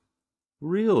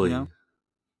 Really?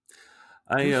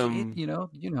 I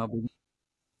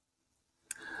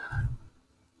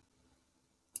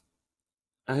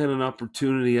had an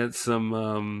opportunity at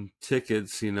some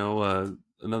tickets. Another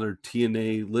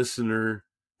TNA listener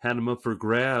had them up for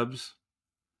grabs,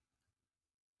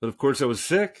 but of course I was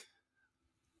sick.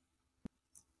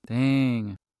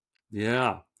 Dang.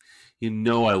 Yeah. I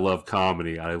love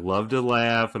comedy. I love to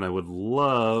laugh, and I would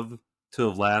love to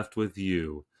have laughed with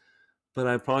you. But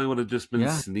I probably would have just been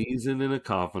sneezing and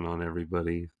coughing on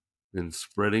everybody and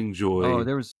spreading joy. Oh,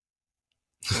 the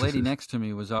lady next to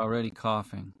me was already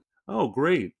coughing. Oh,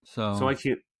 great. So I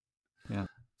can't... Yeah.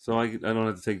 So I don't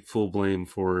have to take full blame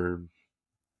for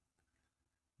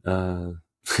getting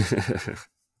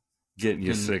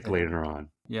you sick later on.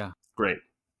 Yeah. Great.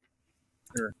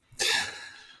 Sure.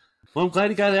 Well, I'm glad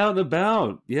you got out and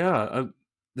about. Yeah.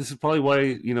 This is probably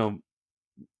why,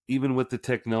 even with the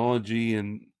technology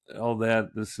and all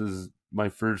that, this is my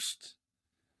first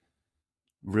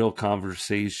real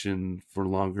conversation for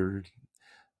longer.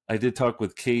 I did talk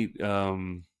with Kate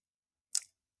during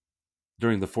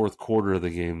the fourth quarter of the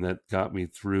game. That got me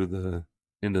through the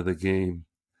end of the game.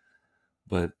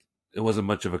 But it wasn't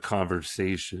much of a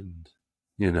conversation,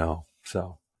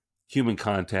 So human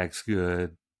contact's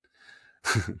good.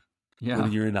 Yeah.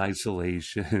 When you're in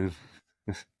isolation.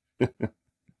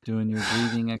 Doing your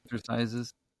breathing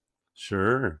exercises.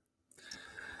 Sure.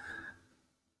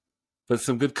 But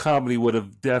some good comedy would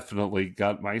have definitely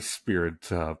got my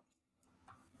spirits up.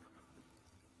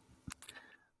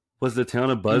 Was the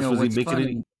town a buzz? Was he making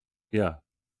any? Yeah.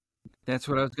 That's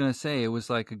what I was going to say. It was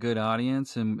like a good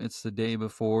audience, and it's the day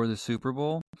before the Super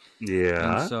Bowl.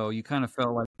 Yeah. And so you kind of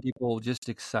felt like people just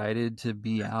excited to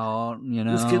be out,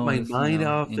 Let's get my mind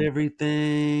off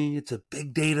everything. It's a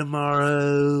big day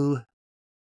tomorrow.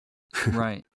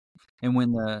 Right. And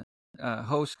when the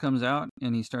host comes out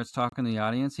and he starts talking to the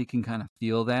audience, he can kind of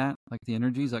feel that, like the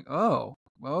energy. He's like, oh,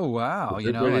 wow.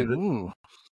 Ooh.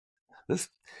 This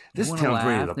town's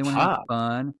ready to They want to have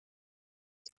fun.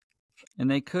 And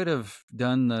they could have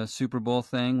done the Super Bowl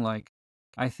thing. Like,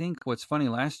 I think what's funny,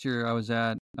 last year I was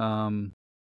at, I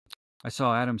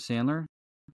saw Adam Sandler.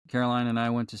 Caroline and I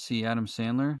went to see Adam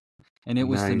Sandler, and it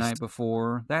was the night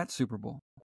before that Super Bowl.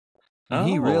 And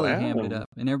he really hammed it up,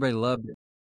 and everybody loved it.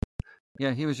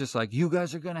 Yeah, he was just like, you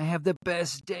guys are going to have the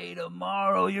best day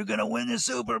tomorrow. You're going to win the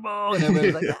Super Bowl. And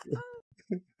everybody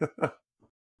was like,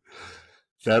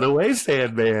 That away,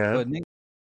 Sandman.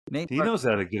 But he knows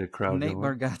how to get a crowd Nate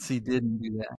going. Bargatze didn't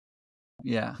do that.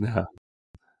 Yeah. No.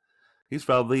 He's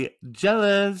probably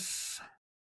jealous.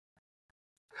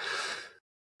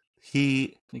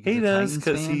 He Think he's hate a us Titans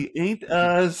because fan? he ain't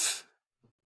us.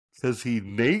 Because he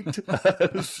Nate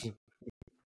us.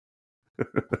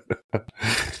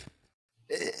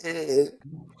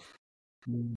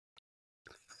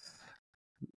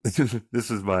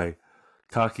 This is my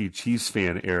cocky Chiefs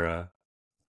fan era.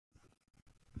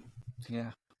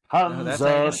 Yeah. No, Hansa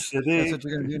that's City. what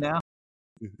you're gonna do now?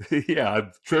 Yeah,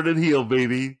 I'm turning heel,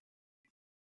 baby.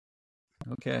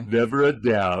 Okay. Never a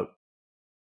doubt.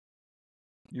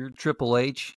 You're Triple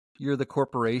H. You're the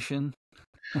corporation.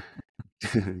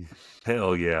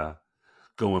 Hell yeah.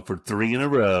 Going for 3 in a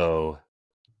row.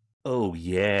 Oh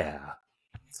yeah.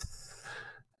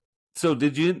 So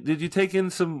did you take in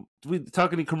some? Did we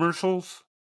talk any commercials?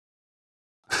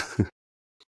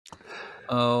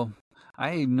 Oh,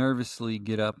 I nervously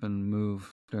get up and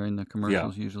move during the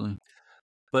commercials usually.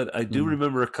 But I do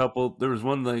remember a couple. There was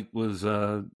one that was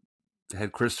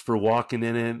had Christopher Walken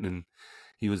in it, and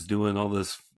he was doing all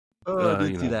this. I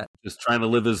did see that. Just trying to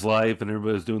live his life, and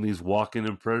everybody was doing these Walken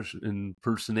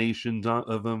impersonations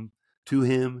of him to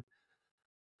him.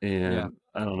 And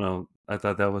I don't know. I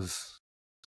thought that was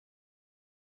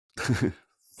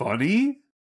funny.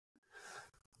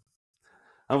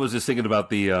 I was just thinking about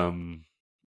the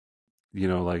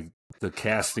like the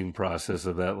casting process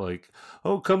of that, like,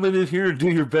 oh, come in here and do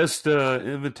your best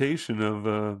imitation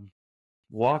of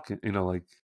Walken. Like,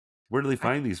 where do they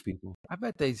find these people? I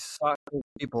bet they sought those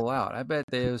people out. I bet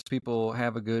those people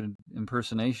have a good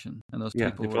impersonation, and those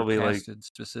people were casted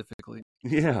specifically.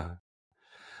 Yeah.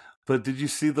 But did you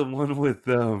see the one with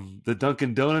the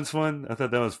Dunkin' Donuts one? I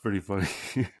thought that was pretty funny.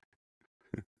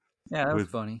 Yeah, that was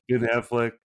funny. Ben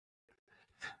Affleck.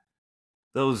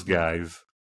 Those guys.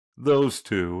 Those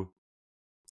two.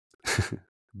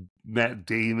 Matt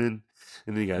Damon.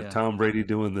 And then you got Tom Brady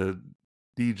doing the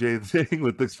DJ thing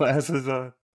with the glasses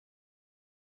on.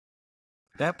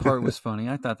 That part was funny.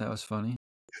 I thought that was funny.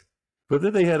 But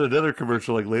then they had another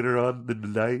commercial like later on in the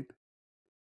night.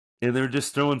 And they were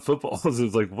just throwing footballs. It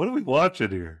was like, what are we watching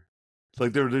here? It's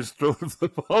like they were just throwing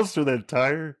footballs through that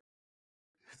tire.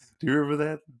 Do you remember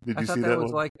that? Did you see that one? That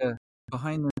was like a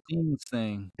behind the scenes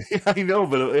thing. Yeah, I know,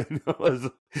 but I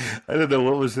don't know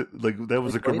what was it like. That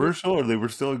was a commercial, or they were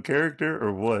still in character,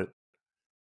 or what?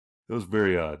 It was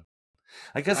very odd.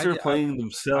 I guess they were playing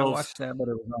themselves. I watched that, but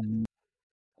it was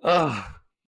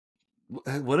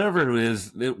on. Whatever it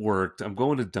is, it worked. I'm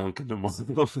going to Dunkin'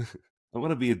 tomorrow. I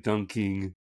want to be a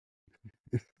Dunking.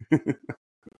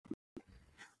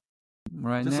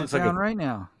 Writing that down right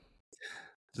now.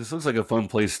 This looks like a fun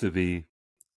place to be.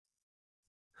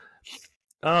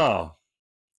 Oh,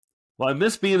 well, I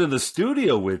miss being in the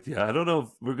studio with you. I don't know if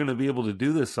we're going to be able to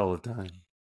do this all the time.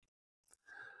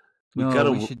 We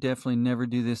should definitely never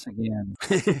do this again.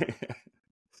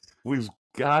 We've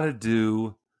got to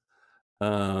do. We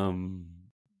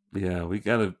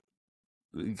got to.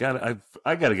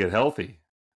 I got to get healthy.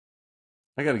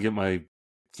 I got to get my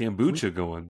kombucha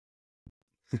going.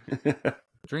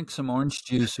 Drink some orange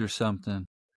juice or something.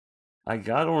 I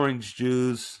got orange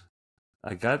juice.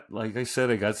 Like I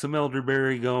said, I got some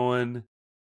elderberry going.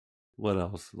 What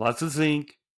else? Lots of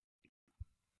zinc.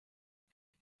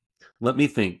 Let me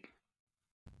think.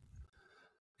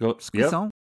 Go.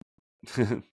 Yep.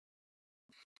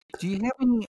 Do you have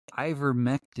any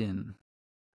ivermectin?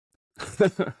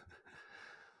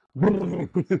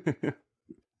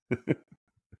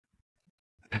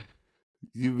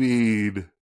 You mean,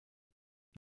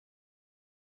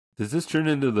 does this turn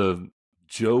into the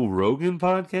Joe Rogan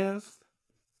podcast?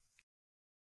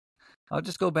 I'll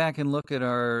just go back and look at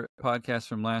our podcast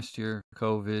from last year,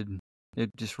 COVID.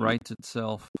 It just writes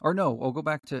itself. Or no, we'll go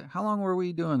back to, how long were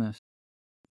we doing this?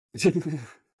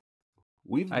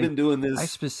 We've been doing this. I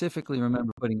specifically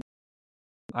remember putting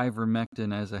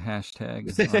ivermectin as a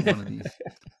hashtag on one of these.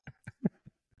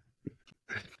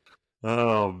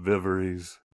 Oh,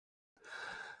 memories.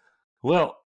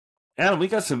 Well, Adam, we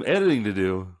got some editing to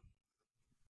do.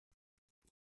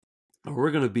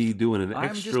 We're going to be doing an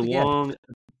extra long...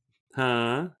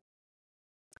 Huh?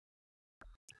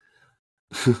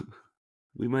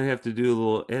 We might have to do a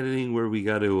little editing where we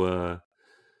got to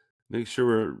make sure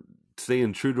we're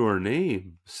staying true to our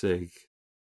namesake.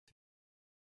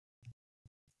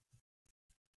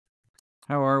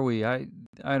 How are we? I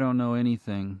don't know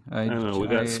anything. I don't know. We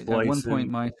got splicing. At one point,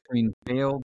 my screen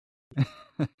failed.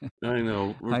 I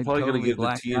know. We're probably going to give the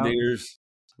TNAers.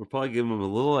 We're probably giving them a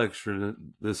little extra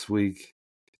this week,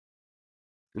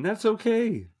 and that's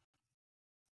okay.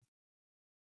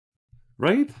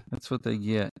 Right? That's what they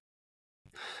get.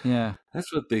 Yeah.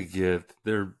 That's what they get.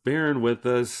 They're bearing with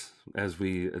us as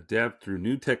we adapt through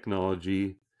new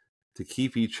technology to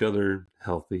keep each other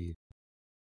healthy.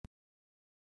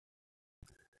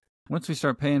 Once we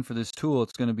start paying for this tool,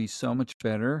 it's going to be so much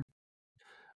better.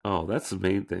 Oh, that's the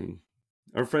main thing.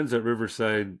 Our friends at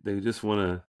Riverside, they just want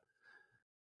to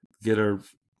get our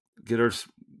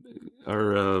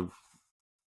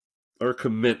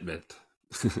commitment,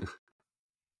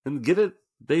 and get it.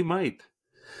 They might,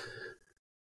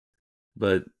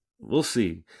 but we'll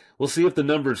see. We'll see if the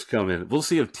numbers come in. We'll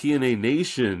see if TNA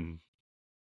Nation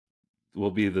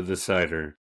will be the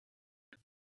decider.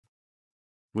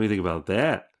 What do you think about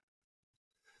that?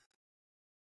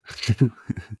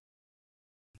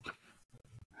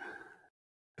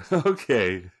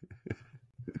 Okay.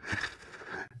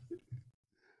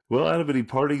 Well, Adam, any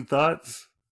parting thoughts?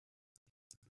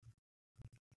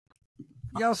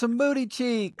 Y'all some booty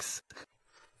cheeks.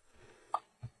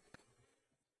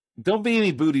 Don't be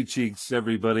any booty cheeks,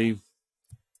 everybody.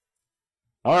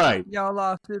 All right. Y'all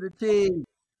lost to the team.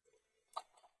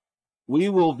 We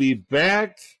will be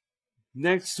back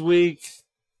next week.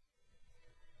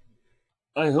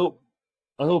 I hope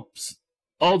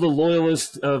all the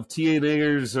loyalists of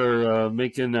TNAers are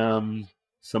making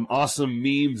some awesome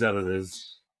memes out of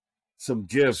this. Some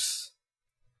GIFs.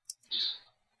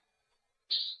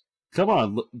 Come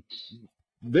on.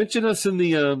 Mention us in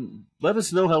the let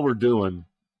us know how we're doing.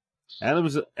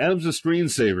 Adam's a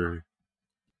screensaver.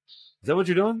 Is that what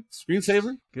you're doing?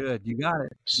 Screensaver? Good. You got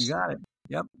it.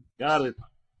 Yep. Got it.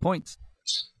 Points.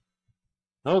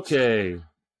 Okay.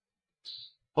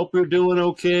 Hope you're doing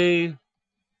okay.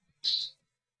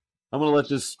 I'm going to let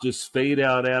this just fade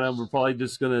out, Adam. We're probably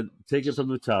just going to take it from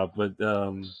the top. But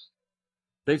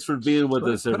thanks for being with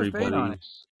us, everybody.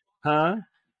 Huh?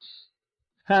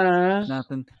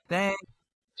 Nothing. Thanks.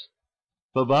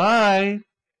 Bye-bye.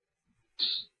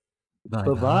 Bye.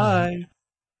 Bye-bye.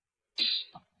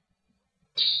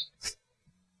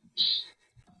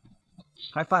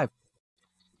 High five.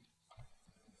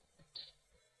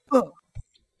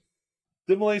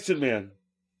 Demolition Man.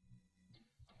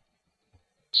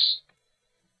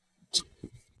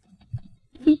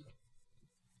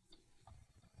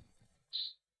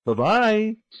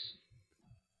 Bye-bye.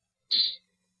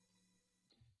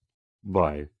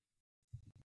 Bye.